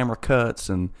lot of camera cuts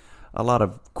and a lot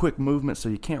of quick movement, so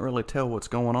you can't really tell what's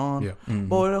going on. Yeah.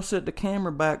 Boy, they'll set the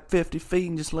camera back 50 feet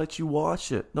and just let you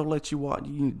watch it. They'll let you watch.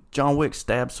 John Wick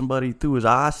stabs somebody through his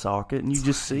eye socket, and you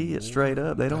just see it straight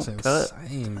up. They don't That's cut.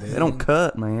 insane, dude. They don't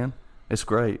cut, man. It's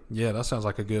great. Yeah, that sounds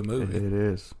like a good movie. It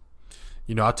is.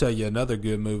 I'll tell you another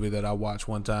good movie that I watched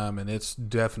one time, and it's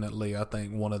definitely, I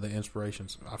think, one of the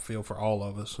inspirations I feel for all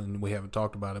of us, and we haven't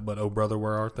talked about it, but Oh Brother,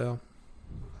 Where Art Thou?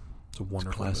 It's a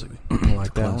wonderful classic. movie. I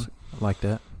like that one. Classic. I like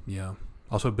that. Yeah.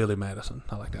 Also Billy Madison.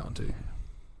 I like that one, too.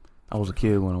 I was a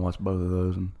kid when I watched both of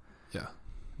those, and Yeah.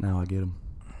 now I get them.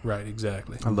 Right,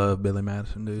 exactly. I love Billy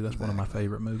Madison, dude. That's one of my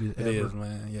favorite movies It ever. is,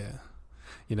 man, yeah.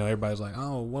 Everybody's like,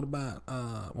 oh, what about,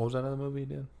 what was that other movie he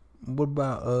did? What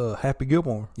about Happy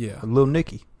Gilmore? Yeah. With Little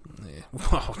Nicky. Yeah.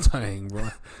 Oh, dang, bro.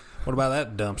 What about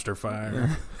that dumpster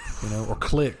fire? Or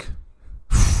Click?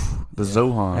 The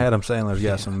Zohan. Adam Sandler's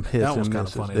got some hits. That one was and kind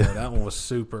of misses. funny, though. That one was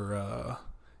super,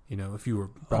 if you were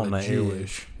probably On the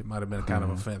Jewish, it might have been kind of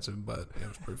offensive, but it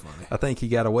was pretty funny. I think he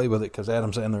got away with it because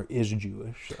Adam Sandler is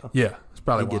Jewish, so Yeah, it's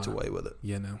probably he gets why. away with it.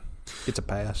 Gets a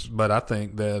pass. But I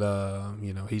think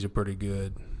that, he's a pretty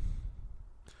good,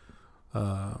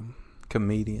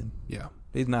 Comedian. yeah.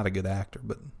 He's not a good actor,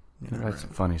 but He writes some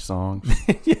funny songs.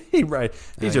 right.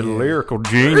 He's Yeah, a yeah. lyrical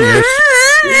genius.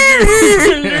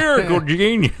 Lyrical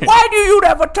genius. Why do you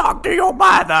never talk to your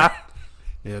mother?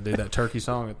 Yeah, dude, that turkey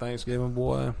song at Thanksgiving,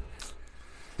 boy.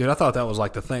 Dude, I thought that was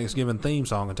like the Thanksgiving theme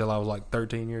song until I was like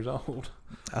 13 years old.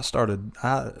 I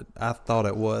thought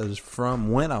it was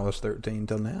from when I was 13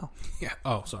 till now. Yeah.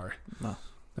 Oh, sorry. No.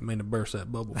 I mean to burst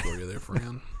that bubble for you there,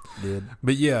 friend. Did.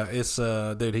 But yeah, it's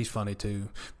dude, he's funny too.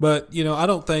 But I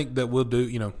don't think that we'll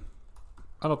do.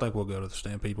 I don't think we'll go to the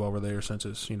Stampede while we're there, since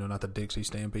it's not the Dixie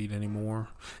Stampede anymore.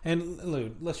 And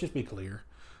Lou, let's just be clear.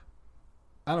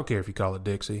 I don't care if you call it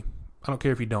Dixie. I don't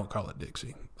care if you don't call it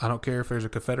Dixie. I don't care if there's a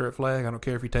Confederate flag. I don't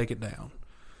care if you take it down.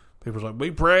 People's like,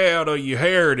 be proud of your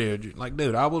heritage. Like,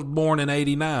 dude, I was born in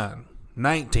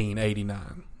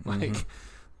 1989. Like,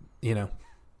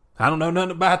 I don't know nothing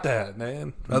about that,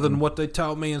 man, other than what they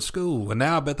taught me in school. And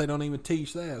now I bet they don't even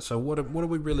teach that. So what do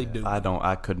we really do?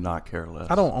 I could not care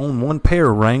less. I don't own one pair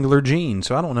of Wrangler jeans,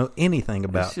 so I don't know anything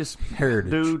about it's just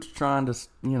heritage. Dudes trying to,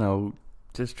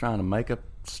 just trying to make a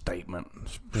statement.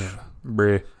 Yeah.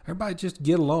 Bruh. Everybody just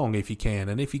get along if you can.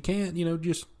 And if you can't,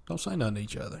 just don't say nothing to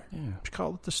each other. Yeah. Just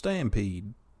call it the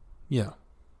Stampede. Yeah.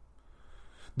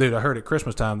 Dude, I heard at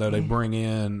Christmas time, though, they bring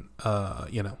in,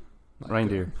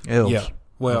 Reindeer. Elves. Yeah.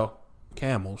 Well,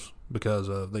 camels, because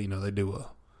they do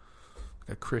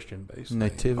a Christian-based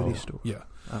Nativity thing. story. Yeah.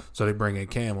 So they bring in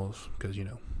camels because,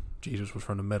 Jesus was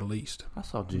from the Middle East. I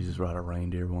saw Jesus ride a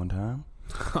reindeer one time.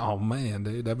 Oh, man,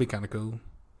 dude. That'd be kind of cool.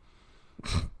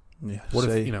 Yeah. What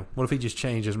if he just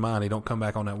changed his mind? He don't come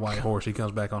back on that white horse. He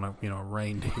comes back on a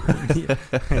reindeer.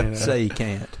 Say he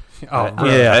can't. Oh, bro.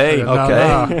 Yeah, hey, No,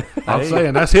 okay. no. I'm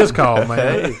saying that's his call,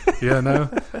 man.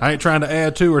 I ain't trying to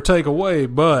add to or take away,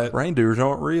 but Reindeers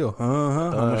aren't real.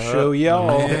 I'm gonna show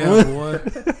y'all. yeah, boy.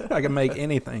 I can make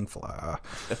anything fly.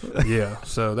 Yeah,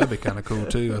 so that'd be kind of cool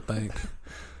too. I think,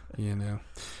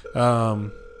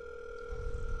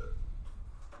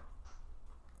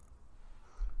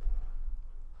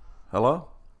 Hello?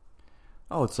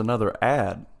 Oh, it's another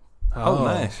ad. Oh,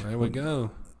 nice. There we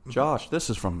go. Josh, this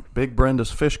is from Big Brenda's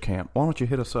Fish Camp. Why don't you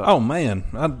hit us up? Oh man,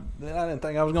 I didn't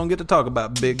think I was gonna get to talk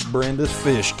about Big Brenda's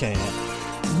Fish Camp,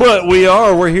 but we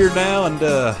are. We're here now, and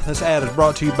this ad is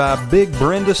brought to you by Big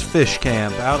Brenda's Fish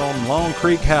Camp out on Long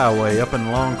Creek Highway up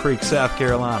in Long Creek, South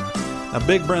Carolina. Now,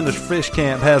 Big Brenda's Fish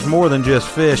Camp has more than just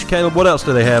fish. Caleb, what else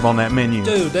do they have on that menu?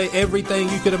 Dude, everything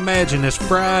you could imagine is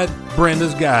fried.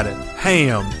 Brenda's got it.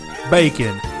 Ham,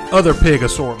 bacon, other pig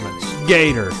assortments,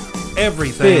 gator,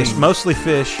 everything. Fish, mostly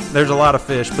fish. There's a lot of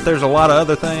fish, but there's a lot of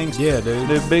other things. Yeah, dude.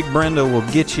 Dude, Big Brenda will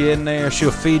get you in there.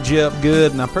 She'll feed you up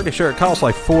good, and I'm pretty sure it costs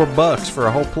like $4 for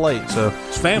a whole plate. So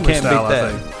It's family you can't style, beat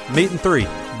I that. think. Meat and three.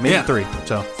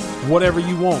 So Whatever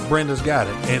you want, Brenda's got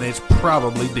it, and it's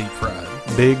probably deep fried.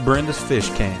 Big Brenda's Fish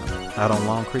Camp out on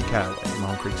Long Creek Highway,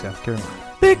 Long Creek, South Carolina.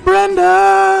 Big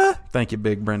Brenda! Thank you,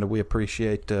 Big Brenda. We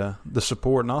appreciate the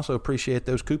support, and also appreciate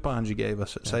those coupons you gave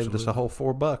us. It saved us a whole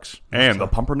 $4. And the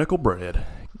pumpernickel bread.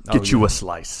 Get you a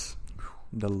slice.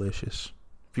 Delicious.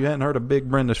 If you hadn't heard of Big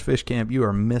Brenda's Fish Camp, you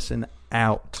are missing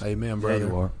out. Amen, brother. Yeah,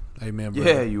 you are. Amen, brother.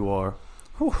 Yeah, you are.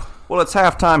 Whew. Well, it's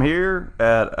halftime here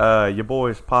at your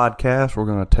boys' podcast. We're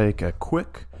going to take a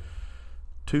quick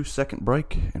 2-second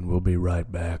break, and we'll be right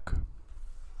back.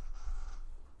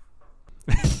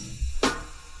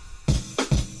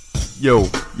 Yo,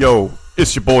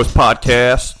 it's your boys'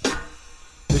 podcast.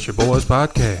 It's your boys'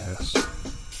 podcast.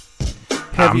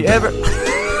 Have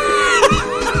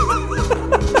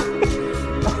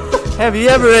you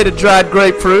ever ate a dried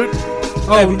grapefruit?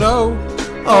 Oh, no.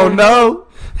 Oh no!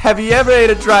 Have you ever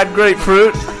ate a dried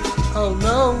grapefruit? Oh,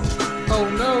 no. Oh,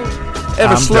 no.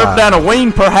 Ever slurped down a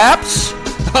ween, perhaps?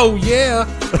 Oh, yeah.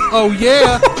 Oh,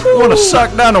 yeah. Want to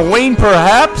suck down a ween,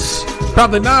 perhaps?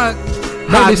 Probably not.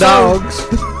 Hot Maybe so. dogs.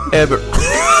 Ever.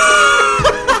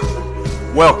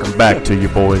 Welcome back to your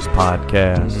boys'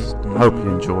 podcast. Hope you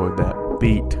enjoyed that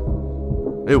beat.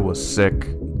 It was sick.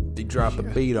 He dropped a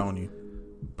beat on you.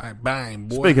 Bang, bang,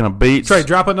 boy. Speaking of beats, Trey,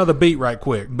 drop another beat right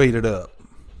quick. Beat it up.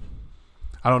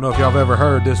 I don't know if y'all have ever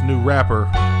heard this new rapper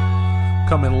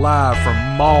coming live from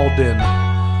Malden,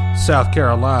 South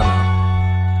Carolina.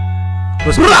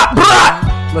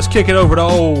 Let's kick it over to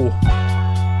old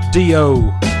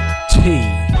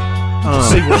D.O.T.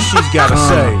 See what she's got to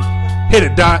say. Hit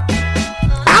it, Dot.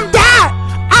 I'm Dot.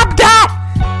 I'm Dot.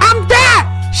 I'm Dot.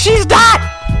 She's Dot.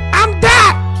 I'm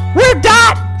Dot. We're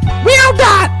Dot. We are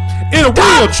Dot. In a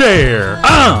wheelchair.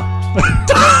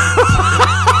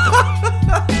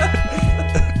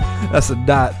 That's a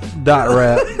dot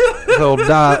rap. Old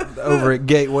Dot over at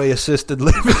Gateway Assisted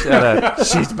Living.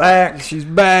 She's back. She's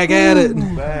back at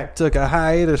it. Took a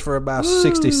hiatus for about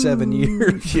 67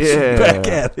 years. She's Yeah. back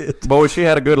at it. boy, she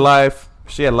had a good life.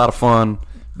 She had a lot of fun.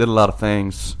 Did a lot of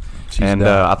things. And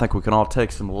I think we can all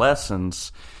take some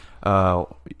lessons. Do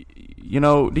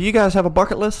you guys have a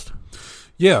bucket list?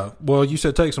 Yeah, well, you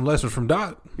said take some lessons from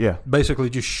Dot. Yeah. Basically,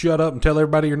 just shut up and tell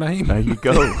everybody your name. There you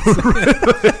go.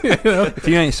 If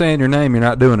you ain't saying your name, you're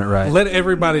not doing it right. Let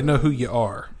everybody know who you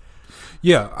are.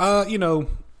 Yeah, you know,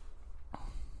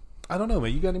 I don't know,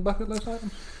 man. You got any bucket list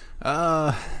items?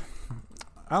 I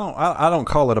don't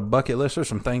call it a bucket list. There's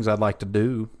some things I'd like to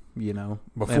do, you know,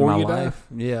 Before in my you die? life.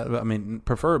 Yeah, I mean,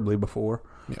 preferably before.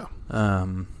 Yeah.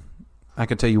 I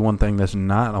can tell you one thing that's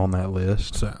not on that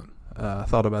list. So, I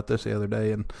thought about this the other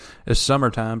day, and it's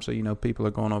summertime, so you know people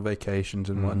are going on vacations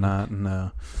and whatnot. And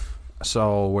I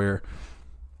saw where,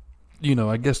 you know,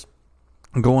 I guess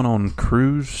going on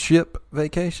cruise ship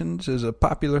vacations is a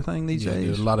popular thing these yeah,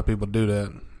 days. dude, a lot of people do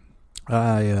that.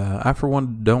 I for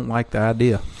one don't like the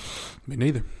idea. Me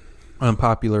neither.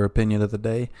 Unpopular opinion of the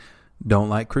day. Don't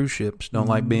like cruise ships. Don't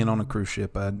like being on a cruise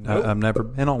ship. I've never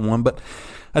been on one, but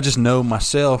I just know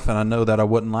myself, and I know that I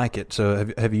wouldn't like it.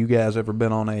 So have you guys ever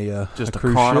been on a Just a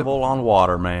cruise carnival on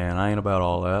water, man. I ain't about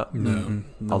all that. No.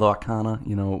 Although I kind of,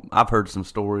 you know, I've heard some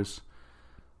stories. ship?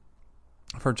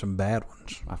 I've heard some bad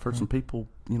ones. I've heard some people,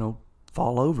 you know,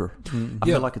 fall over. I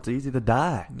Yeah. feel like it's easy to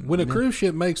die. When a cruise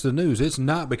ship makes the news, it's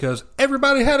not because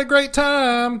everybody had a great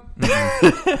time.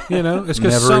 You know, it's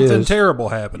because Never something is. terrible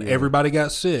happened. Everybody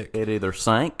got sick. It either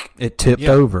sank, It tipped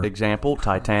Yeah. over. example,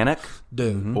 Titanic,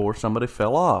 Dude, or somebody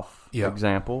fell off, Yeah.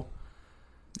 example.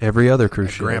 Every other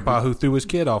cruise ship. Grandpa who threw his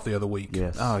kid off the other week.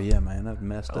 Yes. Oh yeah, man, that's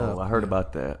messed Oh, up. I heard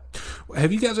about that.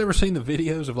 Have you guys ever seen the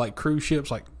videos of like cruise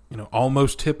ships, like, you know,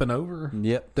 almost tipping over?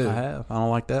 Yep, Dude. I have. I don't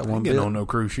like that I one ain't bit. getting on no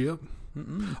cruise ship.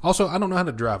 Also, I don't know how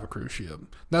to drive a cruise ship.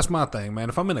 That's my thing, man.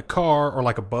 If I'm in a car or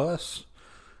like a bus,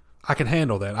 I can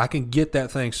handle that. I can get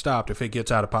that thing stopped if it gets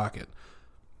out of pocket.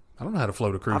 I don't know how to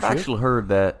float a cruise I've ship. actually heard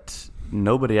that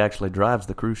nobody actually drives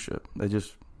the cruise ship. They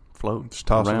just float. Just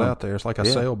toss around. it out there. It's like a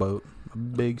Yeah. sailboat, a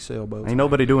big sailboat. Ain't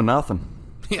nobody doing nothing.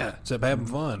 Yeah, except having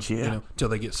fun. Yeah. You know, till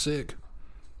they get sick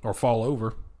or fall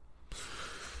over.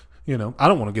 You know, I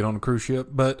don't want to get on a cruise ship,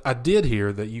 but I did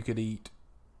hear that you could eat,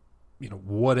 you know,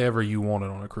 whatever you wanted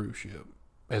on a cruise ship,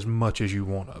 as much as you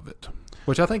want of it.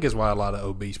 Which I think is why a lot of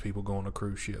obese people go on a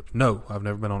cruise ship. No, I've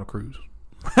never been on a cruise,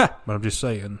 but I'm just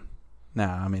saying.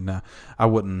 Nah, I mean, I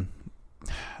wouldn't.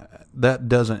 That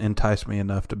doesn't entice me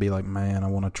enough to be like, man, I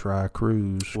want to try a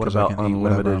cruise. What 'cause I about can eat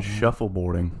whatever I unlimited want.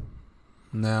 shuffleboarding?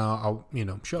 Now, you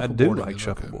know, shuffleboarding. I do like is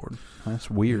shuffleboard. That's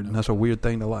weird. That's a weird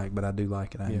thing to like, but I do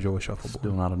like it. I enjoy shuffleboard.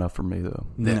 Still not enough for me though.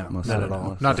 No, Must not say. at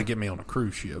all. Not to get me on a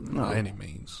cruise ship by any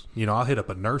means. You know, I'll hit up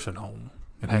a nursing home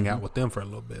and hang out with them for a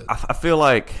little bit. I feel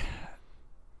like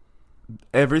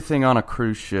everything on a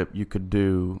cruise ship you could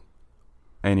do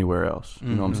anywhere else.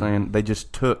 You know what I'm saying? They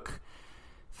just took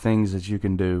things that you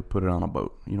can do, put it on a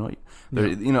boat. You know,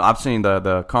 you know, I've seen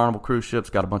the Carnival cruise ships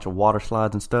got a bunch of water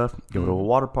slides and stuff. Go to a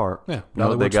water park. Yeah, you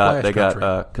know, they Dollywood got Splash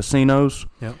Country. casinos.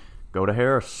 Yep. Go to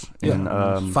Harris. Yeah.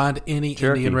 And, Find any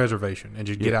Cherokee. Indian reservation and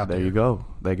just get out there. There you go.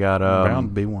 They got Bound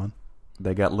to be one.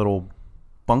 they got little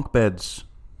bunk beds.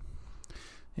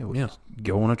 Yeah.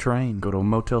 Go on a train. Go to a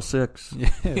Motel 6.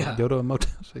 Yeah. Go to a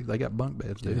motel. They got bunk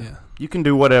beds, dude. Yeah. You can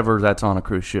do whatever that's on a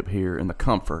cruise ship here in the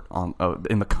comfort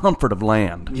of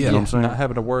land. Yeah. You know what I'm saying? Not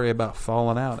having to worry about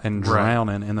falling out and Right.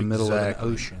 drowning in the middle of the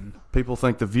Exactly. ocean. People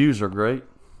think the views are great.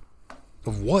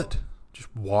 Of what?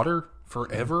 Just water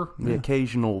forever? The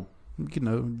occasional You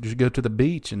know, just go to the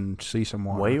beach and see some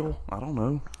water. whale. I don't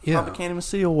know. Yeah. Probably can't even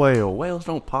see a whale. Whales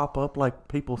don't pop up like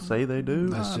people say they do.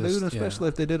 That's Nah, just- dude, especially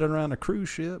if they did it around a cruise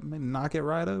ship. I mean, knock it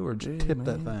right over. Just tip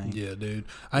that thing. Yeah, dude.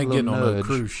 I ain't A little getting on a nudge.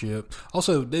 cruise ship.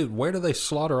 Also, dude, where do they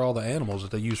slaughter all the animals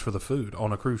that they use for the food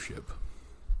on a cruise ship?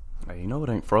 Hey, you know it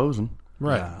ain't frozen.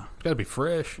 Right. Nah. It's got to be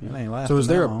fresh. It ain't lasting So is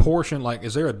there that a long. portion, like,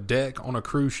 is there a deck on a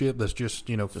cruise ship that's just,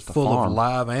 you know, a full of farm.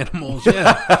 live animals?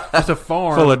 Yeah. Just a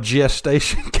farm. Full of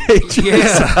gestation cages.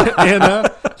 Yeah, you know,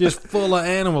 just full of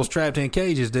animals trapped in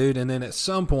cages, dude. And then at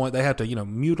some point, they have to, you know,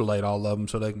 mutilate all of them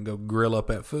so they can go grill up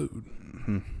that food.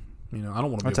 You know, I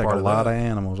don't want to be That's a like part a of lot that. of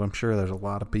animals. I'm sure there's a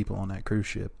lot of people on that cruise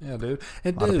ship. Yeah, dude.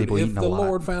 And lot of dude, people if eating a the lot.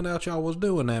 Lord found out y'all was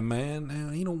doing that,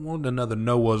 man, you don't want another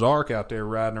Noah's Ark out there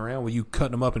riding around with you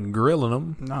cutting them up and grilling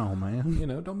them. No, man. You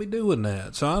know, don't be doing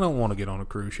that. So I don't want to get on a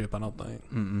cruise ship. I don't think.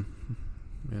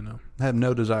 You know. I have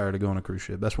no desire to go on a cruise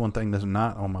ship. That's one thing that's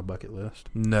not on my bucket list.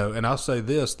 No, and I'll say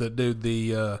this: that dude,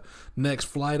 the next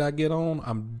flight I get on,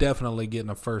 I'm definitely getting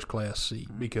a first class seat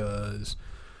because,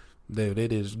 dude,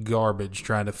 it is garbage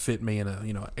trying to fit me in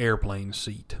a airplane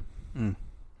seat.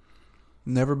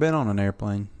 Never been on an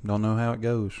airplane. Don't know how it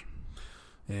goes.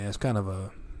 Yeah, it's kind of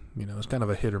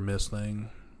a hit or miss thing.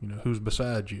 You know, who's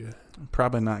beside you?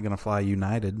 Probably not going to fly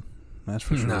United. That's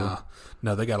for sure.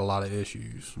 No, they got a lot of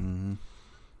issues.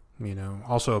 You know,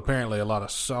 also apparently a lot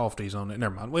of softies on it.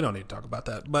 Never mind, we don't need to talk about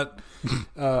that. But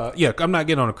yeah, I'm not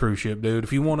getting on a cruise ship, dude.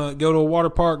 If you want to go to a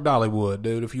water park, Dollywood,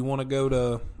 dude. If you want to go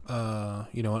to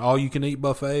an all-you-can-eat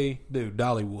buffet, dude,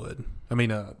 Dollywood. I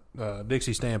mean,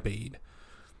 Dixie Stampede.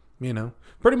 You know,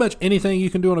 pretty much anything you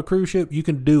can do on a cruise ship, you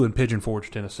can do in Pigeon Forge,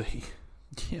 Tennessee.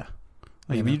 Yeah.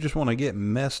 Like if you just want to get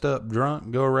messed up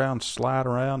drunk, go around, slide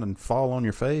around, and fall on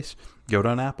your face, go to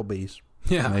an Applebee's.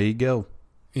 Yeah. There you go.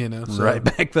 You know, so Right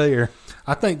back there.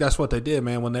 I think that's what they did,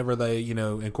 man. Whenever they, you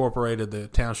know, incorporated the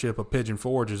township of Pigeon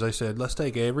Forge, is they said, let's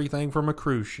take everything from a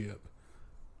cruise ship,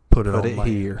 put it Put on it land.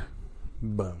 here.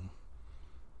 Boom.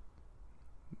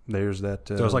 There's that,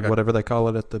 So it's like whatever they call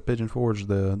it at the Pigeon Forge,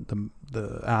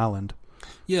 the island.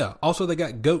 Yeah. Also, they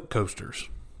got goat coasters.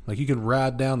 Like you can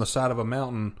ride down the side of a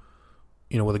mountain,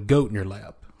 you know, with a goat in your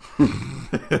lap.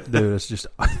 Dude, it's just...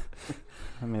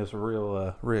 I mean, it's a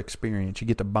real experience. You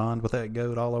get to bond with that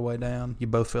goat all the way down. You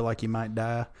both feel like you might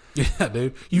die. Yeah,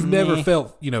 dude. You've never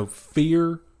felt, you know,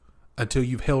 fear until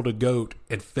you've held a goat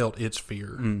and felt its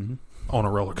fear on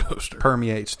a roller coaster.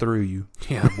 Permeates through you.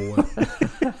 Yeah, boy.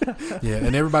 Yeah,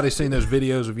 and everybody's seen those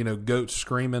videos of, you know, goats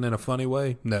screaming in a funny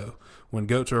way. No. When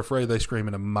goats are afraid, they scream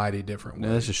in a mighty different way.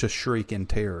 No, it's just a shriek in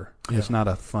terror. Yeah. It's not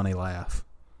a funny laugh.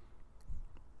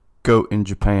 Goat in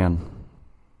Japan.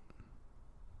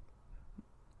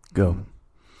 Go.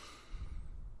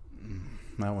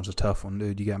 That one's a tough one,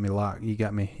 dude. You got me locked. You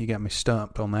got me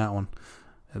stumped on that one.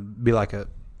 It'd be like a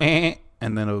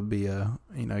and then it would be a,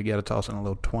 you know, you got to toss in a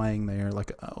little twang there,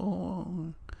 like a,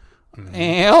 oh,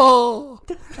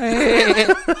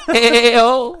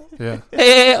 Yeah.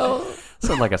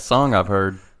 Sounds like a song I've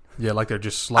heard. Yeah, like they're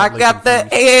just I slightly got the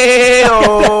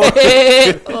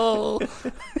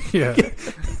confused. Yeah.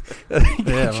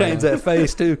 Yeah, change man. that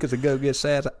face too, because the goat gets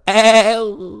sad.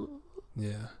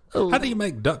 Yeah. How do you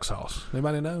make duck sauce?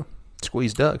 Anybody know?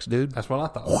 Squeeze ducks, dude. That's what I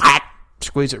thought.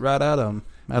 Squeeze it right out of them,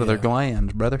 out of their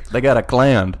glands, brother. They got a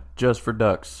gland just for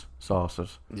ducks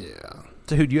sauces. Yeah.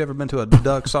 Dude, you ever been to a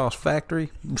duck sauce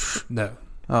factory? No.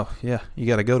 Oh, yeah. You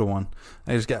got to go to one.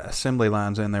 They just got assembly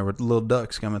lines in there with little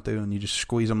ducks coming through, and you just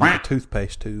squeeze them like a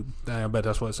toothpaste tube. Dang, I bet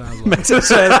that's what it sounds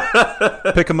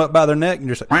like. Pick them up by their neck and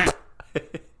just like,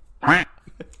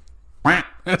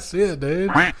 That's it,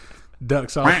 dude. Duck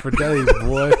sauce for days,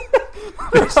 boy.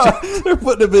 they're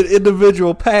putting them in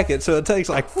individual packets, so it takes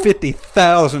like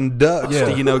 50,000 ducks Yeah.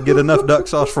 to, you know, get enough duck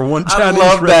sauce for one I Chinese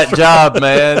love that restaurant. job,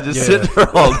 man. Just Yeah. sit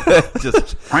there all day.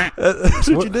 Just That's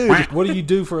what you do. What do you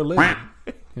do for a living?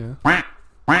 Yeah.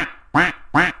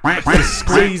 Just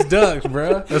squeeze ducks,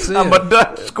 bro. That's it. I'm a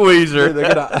duck squeezer.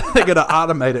 They're gonna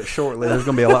automate it shortly. There's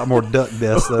gonna be a lot more duck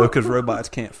deaths though, because robots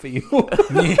can't feel.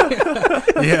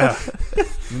 Yeah.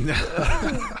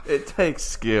 It takes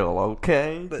skill,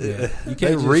 okay? Yeah. You They can't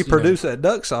just, reproduce that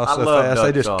duck sauce I so love fast duck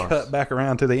they just sauce. cut back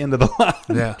around to the end of the line.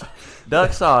 Yeah.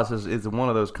 Duck sauce is one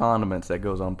of those condiments that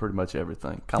goes on pretty much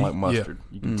everything. Kind of like mustard.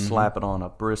 You can slap it on a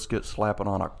brisket, slap it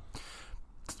on a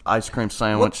ice cream What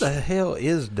sandwich. the hell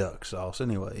is duck sauce,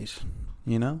 anyways?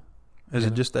 You know, is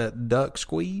it just that duck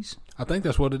squeeze? I think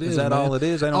that's what it is. Is that man. all it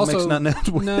is? They don't mix nothing else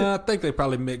with No, I think they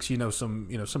probably mix, some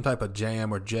type of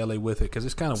jam or jelly with it because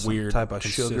it's kind of weird type of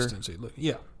sugar? consistency. Look,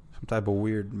 yeah. Some type of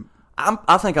weird.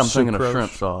 I think I'm thinking of Sucrose.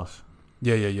 shrimp sauce.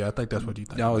 Yeah. I think that's what you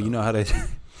think. Oh, you know how they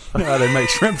make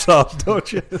shrimp sauce,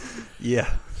 don't you?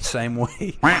 Yeah, same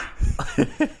way.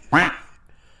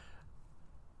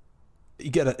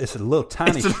 It's a little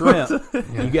tiny shrimp.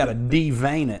 You got to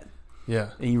devein it. Yeah.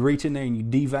 And you reach in there and you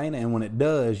devein it, and when it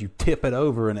does, you tip it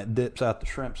over and it dips out the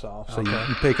shrimp sauce. So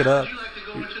you pick it up. You like to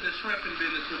go into the shrimping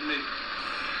business with me?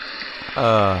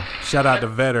 Shout out to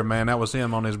Vetter, man. That was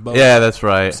him on his boat. Yeah, that's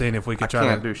right. Seeing if we could I try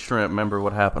can't to do shrimp. Remember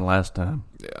what happened last time?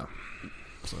 Yeah.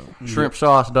 Shrimp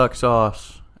sauce, duck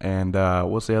sauce, and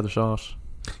what's the other sauce?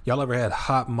 Y'all ever had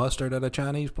hot mustard at a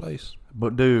Chinese place?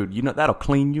 But dude, you know that'll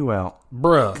clean you out.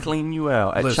 Bruh. Clean you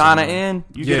out. At Listen, China man. Inn,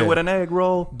 you get Yeah. it with an egg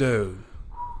roll. Dude.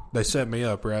 They set me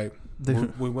up, right?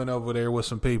 We went over there with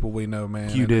some people we know, man.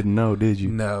 You and- didn't know, did you?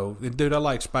 No. Dude, I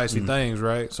like spicy things,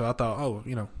 right? So I thought,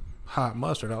 hot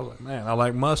mustard. I was like, man, I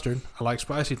like mustard. I like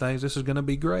spicy things. This is going to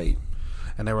be great.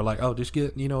 And they were like, oh, just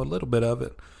get, a little bit of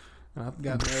it. And I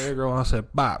got the egg roll and I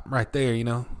said, bop, right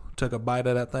there, Took a bite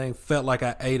of that thing. Felt like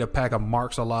I ate a pack of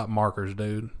Marks a Lot markers,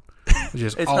 dude. It was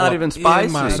just It's all not up even in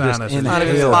spicy. my Just sinuses. It's not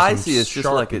even Inhale some spicy. It's just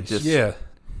like it Sharpies. just. Yeah.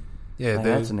 Yeah,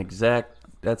 Man, dude.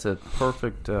 that's a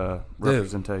perfect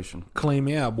representation. Clean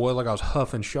me out, boy. Like I was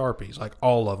huffing Sharpies, like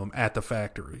all of them at the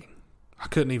factory. I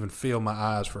couldn't even feel my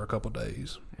eyes for a couple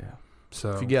days. Yeah.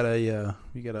 So If you got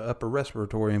a upper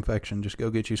respiratory infection, just go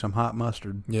get you some hot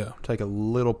mustard. yeah, Take a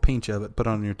little pinch of it, put it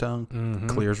on your tongue,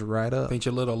 clears it right up. pinch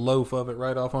a little loaf of it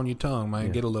right off on your tongue, man.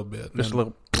 Yeah. Get a little bit, Just a And-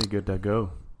 little. Pretty good to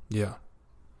go. Yeah,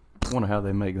 I wonder how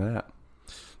they make that.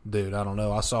 dude. I don't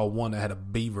know. I saw one that had a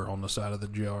beaver on the side of the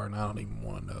jar, and I don't even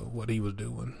want to know what he was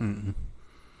doing.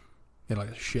 Get like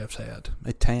a chef's hat.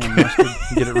 A tan mustard.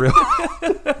 Get it real.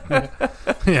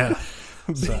 Yeah.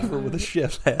 Beaver with a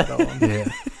chef's hat on. Yeah.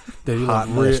 Dude, Hot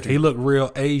mustard. he looked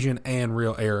real Asian and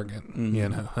real arrogant, you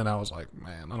know. And I was like,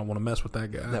 man, I don't want to mess with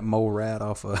that guy. That mole rat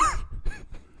off of...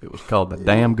 It was called the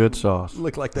damn good sauce.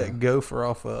 Looked like that gopher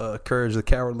off of Courage the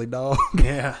Cowardly Dog.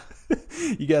 Yeah.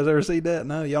 You guys ever see that?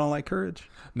 No? Y'all don't like Courage?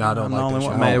 No, I don't I'm the like only that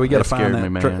one. show. Man, we got to That find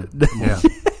scared that. me, man.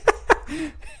 Yeah.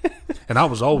 And I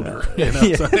was older. You know?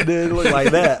 Yeah, dude, it looked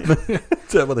like that.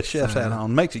 Except with a chef's hat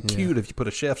on. Makes it Yeah. cute if you put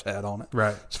a chef's hat on it.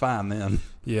 Right. It's fine then.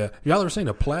 Yeah. Y'all ever seen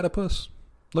a platypus?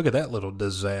 Look at that little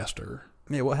disaster.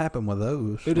 Yeah, what happened with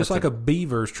those? Dude, it's like a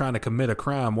beaver's trying to commit a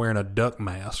crime wearing a duck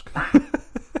mask.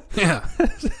 Yeah.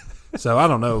 So I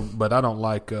don't know, but I don't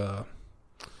like. I'm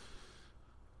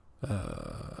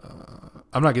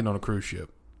not getting on a cruise ship.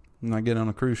 Not getting on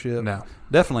a cruise ship. No.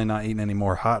 Definitely not eating any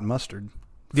more hot mustard.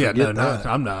 Yeah, Forget no, that.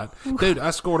 I'm not. Dude,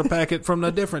 I scored a packet from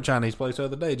a different Chinese place the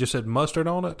other day. It just said mustard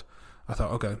on it. I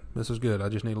thought, okay, this is good. I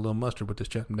just need a little mustard with this.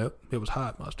 Nope, it was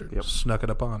hot mustard. Yep. Snuck it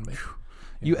up on me.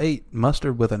 You ate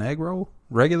mustard with an egg roll?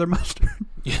 Regular mustard?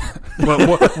 Yeah. But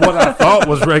what I thought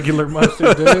was regular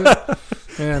mustard, dude.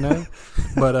 Yeah, no.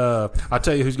 But I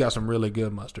tell you who's got some really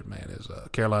good mustard, man, is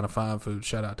Carolina Fine Foods.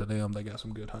 Shout out to them. They got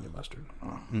some good honey mustard.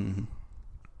 Mm-hmm.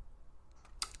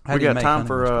 We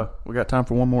got time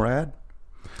for one more ad.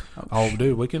 Oh,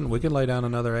 dude, we can lay down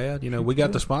another ad. You know, we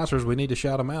got the sponsors. We need to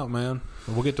shout them out, man.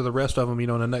 We'll get to the rest of them, you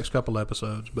know, in the next couple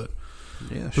episodes. But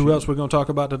who else we going to talk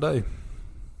about today?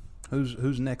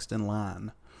 Who's next in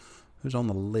line? Who's on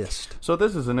the list? So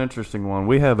this is an interesting one.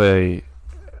 We have a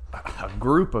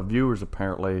group of viewers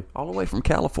apparently all the way from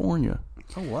California.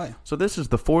 Oh, wow. So this is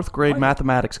the 4th grade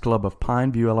mathematics club of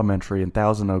Pineview Elementary in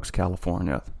Thousand Oaks,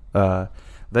 California.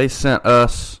 They sent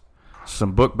us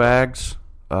some book bags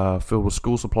filled with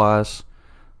school supplies.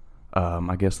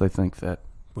 I guess they think that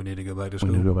We need to go back to we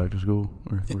school. need to go back to school.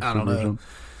 I don't know.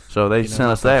 So they sent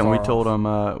not us that that, and we far told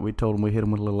them we hit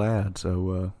them with a little ad.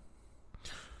 So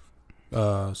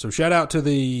So shout out to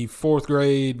the 4th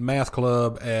grade math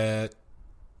club at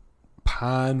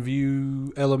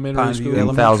Pineview Elementary School.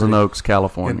 in Thousand Oaks,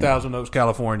 California. In Thousand Oaks,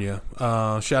 California.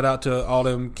 Shout out to all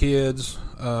them kids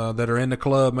that are in the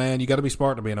club, man. You got to be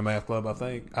smart to be in a math club, I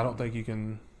think. I don't think you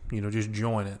can, just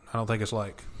join it. I don't think it's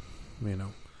like,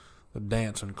 the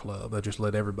dancing club that just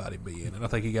let everybody be in it. I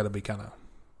think you got to be kind of...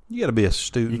 You got to be a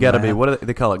student. You got to be, man. what do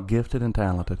they call it? Gifted and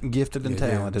talented. Gifted and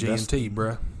talented. G&T,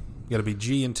 bruh. You got to be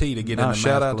G&T to get in the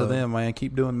shout math out club. to them, man.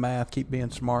 Keep doing math. Keep being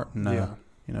smart.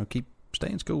 And, keep stay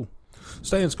in school.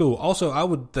 Stay in school. Also, I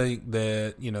would think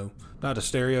that, not a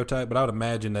stereotype, but I would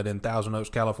imagine that in Thousand Oaks,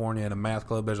 California, in a math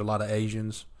club, there's a lot of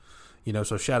Asians.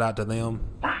 So shout out to them.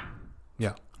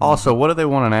 Yeah. Also, what do they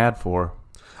want an ad for?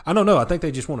 I don't know. I think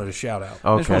they just wanted a shout out.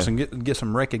 They just Okay. want to get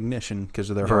some recognition because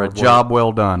of their For a hard work. job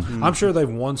well done. I'm sure they've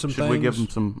won some Should things. we give them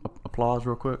some applause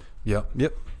real quick? Yep.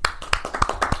 Yep.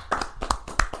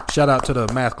 Shout out to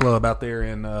the math club out there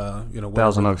in,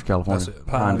 Thousand Oaks, California. That's it.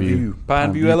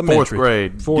 Pineview Elementary. 4th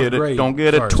grade. Fourth Get it? grade. Don't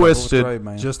get Sorry, it sorry. twisted. Grade,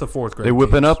 man. Just the 4th grade. They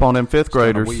whipping kids. up on them 5th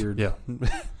Kinda graders. weird. Yeah.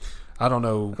 I don't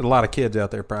know. A lot of kids out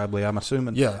there, probably. I'm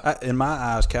assuming. Yeah. In my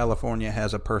eyes, California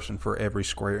has a person for every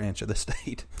square inch of the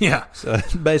state. Yeah. So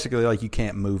it's basically like you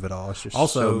can't move at all. It's just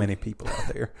Also- so many people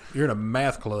out there. You're in a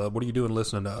math club. What are you doing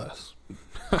listening to us?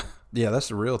 Yeah, that's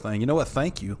the real thing. You know what?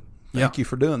 Thank you. Yeah. Thank you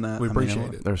for doing that. We I mean,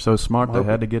 appreciate it. They're so smart they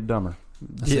had to get dumber.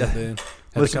 That's Yeah. it, dude.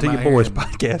 Had Listen come to out your here boys' and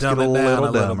podcast. dumb Get a it down little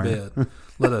a little dumber. bit.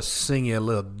 Let us sing you a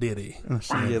little ditty.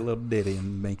 Sing you a little ditty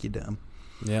and make you dumb.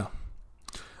 Yeah.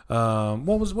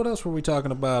 What else were we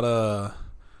talking about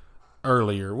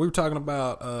earlier? We were talking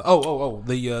about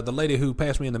the lady who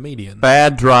passed me in the median.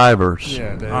 Bad drivers.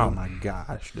 Yeah, dude. Oh my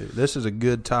gosh, dude! This is a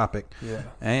good topic. Yeah.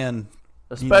 And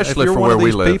Especially if you're for one where of we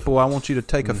these live. people, I want you to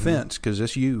take offense because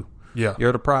it's you. Yeah.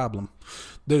 You're the problem.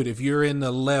 Dude, if you're in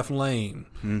the left lane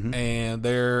and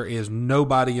there is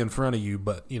nobody in front of you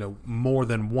but, more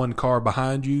than one car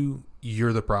behind you,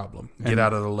 you're the problem. Get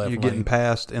out of the left You're lane. getting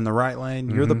passed in the right lane.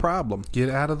 You're the problem. Get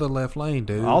out of the left lane,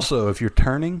 dude. Also, if you're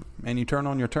turning and you turn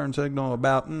on your turn signal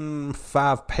about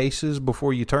 5 paces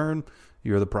before you turn,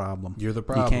 you're the problem. You're the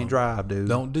problem. You can't drive, dude.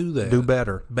 Don't do that. Do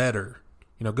better. Better.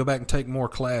 Go back and take more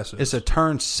classes. It's a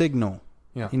turn signal.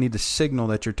 Yeah. You need to signal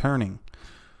that you're turning,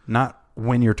 not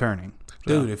when you're turning.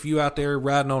 So, Dude, if you out there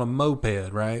riding on a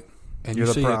moped, right, and You're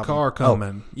you the see a problem. car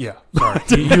coming, yeah, sorry,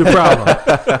 you're the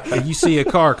problem. And you see a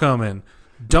car coming,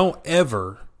 don't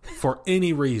ever, for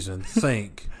any reason,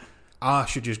 think I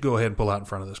should just go ahead and pull out in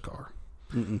front of this car.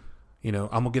 I'm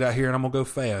gonna get out here and I'm gonna go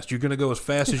fast. You're gonna go as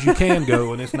fast as you can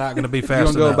go, and it's not gonna be you're fast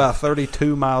going to go enough. about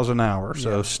 32 miles an hour,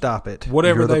 so Yeah. stop it.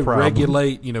 Whatever You're the they problem.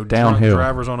 regulate, drunk Downhill.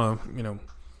 drivers on a,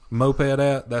 moped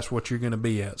at, that's what you're going to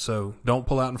be at. So don't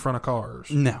pull out in front of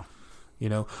cars. No. You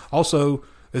know, also,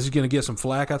 this is going to get some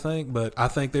flack, I think, but I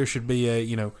think there should be a,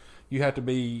 you have to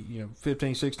be,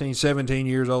 15, 16, 17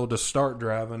 years old to start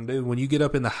driving. Dude, when you get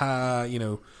up in the high,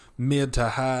 mid to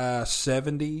high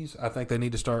 70s, I think they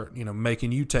need to start,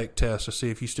 making you take tests to see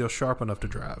if you're still sharp enough to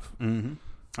drive. Mm-hmm.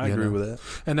 I agree with that.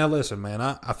 And now listen, man,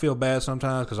 I feel bad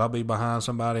sometimes because I'll be behind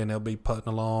somebody and they'll be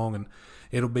putting along and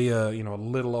it'll be a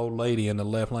little old lady in the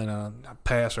left lane. I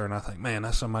pass her and I think, man,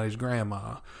 that's somebody's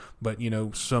grandma. But,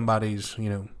 somebody's,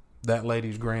 that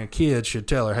lady's grandkid should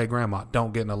tell her, hey, grandma,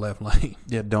 don't get in the left lane.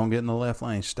 Yeah, don't get in the left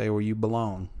lane. Stay where you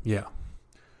belong. Yeah.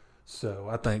 So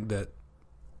I think that.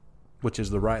 Which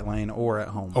is the right lane or at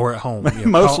home. Or at home. Yeah.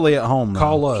 Mostly at home, though.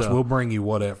 Call us. So. We'll bring you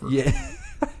whatever. Yeah.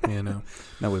 No,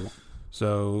 we won't.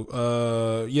 So,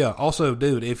 also,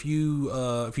 dude, if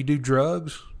you do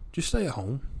drugs, just stay at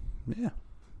home. Yeah.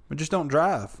 But just don't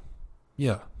drive.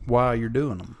 Yeah. While you're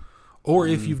doing them. Or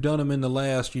if you've done them in the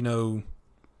last,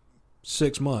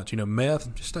 6 months,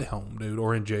 meth, just stay home, dude,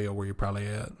 or in jail where you're probably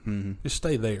at. Mm-hmm. Just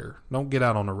stay there. Don't get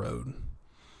out on the road.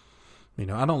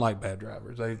 I don't like bad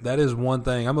drivers. That is one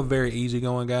thing. I'm a very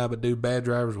easygoing guy, but, dude, bad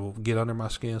drivers will get under my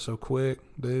skin so quick,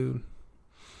 dude.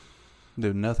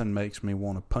 Dude, nothing makes me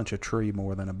want to punch a tree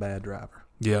more than a bad driver.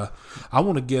 Yeah. I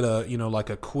want to get a,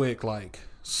 like a quick,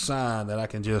 sign that I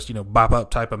can just, bop up,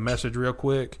 type a message real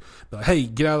quick. Like, hey,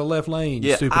 get out of the left lane,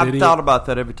 you stupid idiot. I've thought about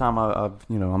that every time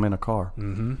I'm in a car.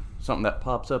 Mm-hmm. Something that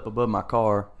pops up above my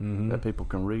car that people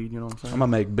can read, you know what I'm saying? I'm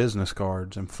going to make business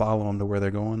cards and follow them to where they're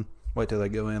going. Wait till they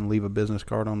go in and leave a business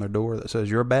card on their door that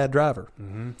says, you're a bad driver.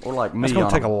 Mm-hmm. Or like me It's going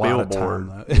on to take a a lot of billboard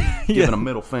time, though. giving a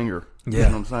middle finger. Yeah. You know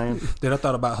what I'm saying? Then I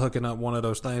thought about hooking up one of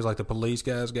those things like the police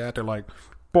guys got. They're like,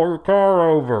 pull your car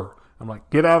over. I'm like,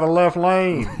 get out of the left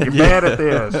lane. You're bad at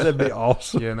this. That'd be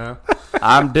awesome.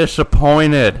 I'm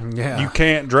disappointed. Yeah. You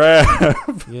can't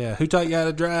drive. Yeah. Who taught you how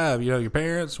to drive? Your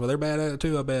parents? Well, they're bad at it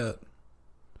too, I bet.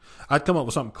 I'd come up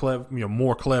with something clever,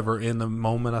 more clever in the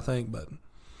moment, I think, but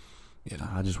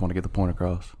I just want to get the point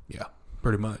across. Yeah,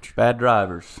 pretty much. Bad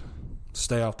drivers.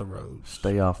 Stay off the road.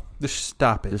 Stay off. Just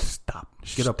stop it. Just stop.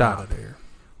 Get up out of there.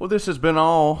 Well, this has been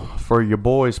all for your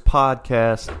boys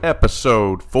podcast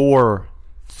episode 4.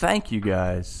 Thank you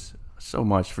guys so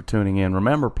much for tuning in.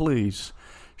 Remember, please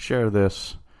share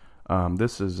this.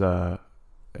 This is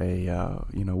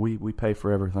we pay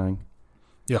for everything.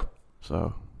 Yeah.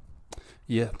 So.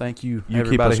 Yeah, thank you You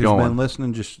everybody keep us who's going. been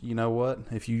listening. Just, you know what?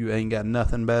 If you ain't got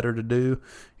nothing better to do,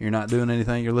 you're not doing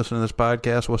anything, you're listening to this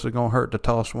podcast, what's it going to hurt to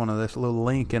toss one of this little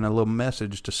link and a little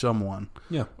message to someone?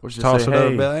 Yeah. Or just Toss say, it over.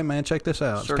 hey, Be like, hey, man, check this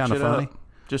out. It's search kind of it funny. up.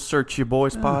 Just search your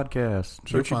boys podcast.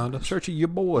 Search your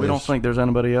boys. We don't think there's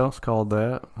anybody else called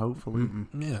that, hopefully.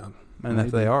 Yeah. And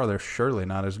if they are, they're surely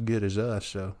not as good as us.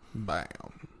 So Bam.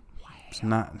 it's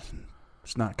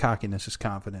not cockiness, it's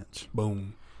confidence.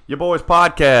 Boom. Your boys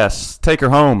podcast. Take her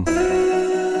home.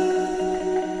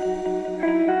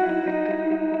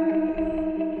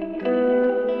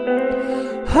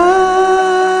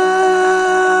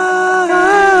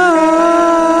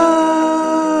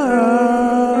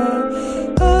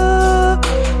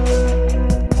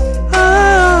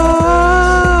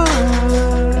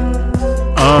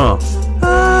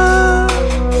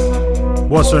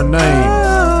 What's her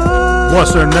name?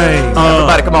 What's her name?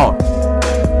 Everybody, come on.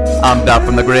 I'm Dot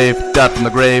from the grave,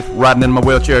 riding in my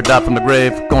wheelchair, Dot from the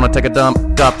grave, gonna take a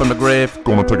dump, Dot from the grave,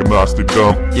 Gonna take a nasty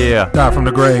dump. yeah. Die from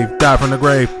the grave. Die from the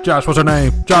grave. Josh, what's her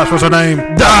name? Josh, what's her name?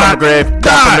 Dot from the grave,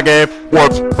 Dot from the grave.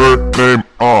 What's her name?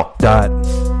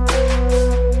 Dot.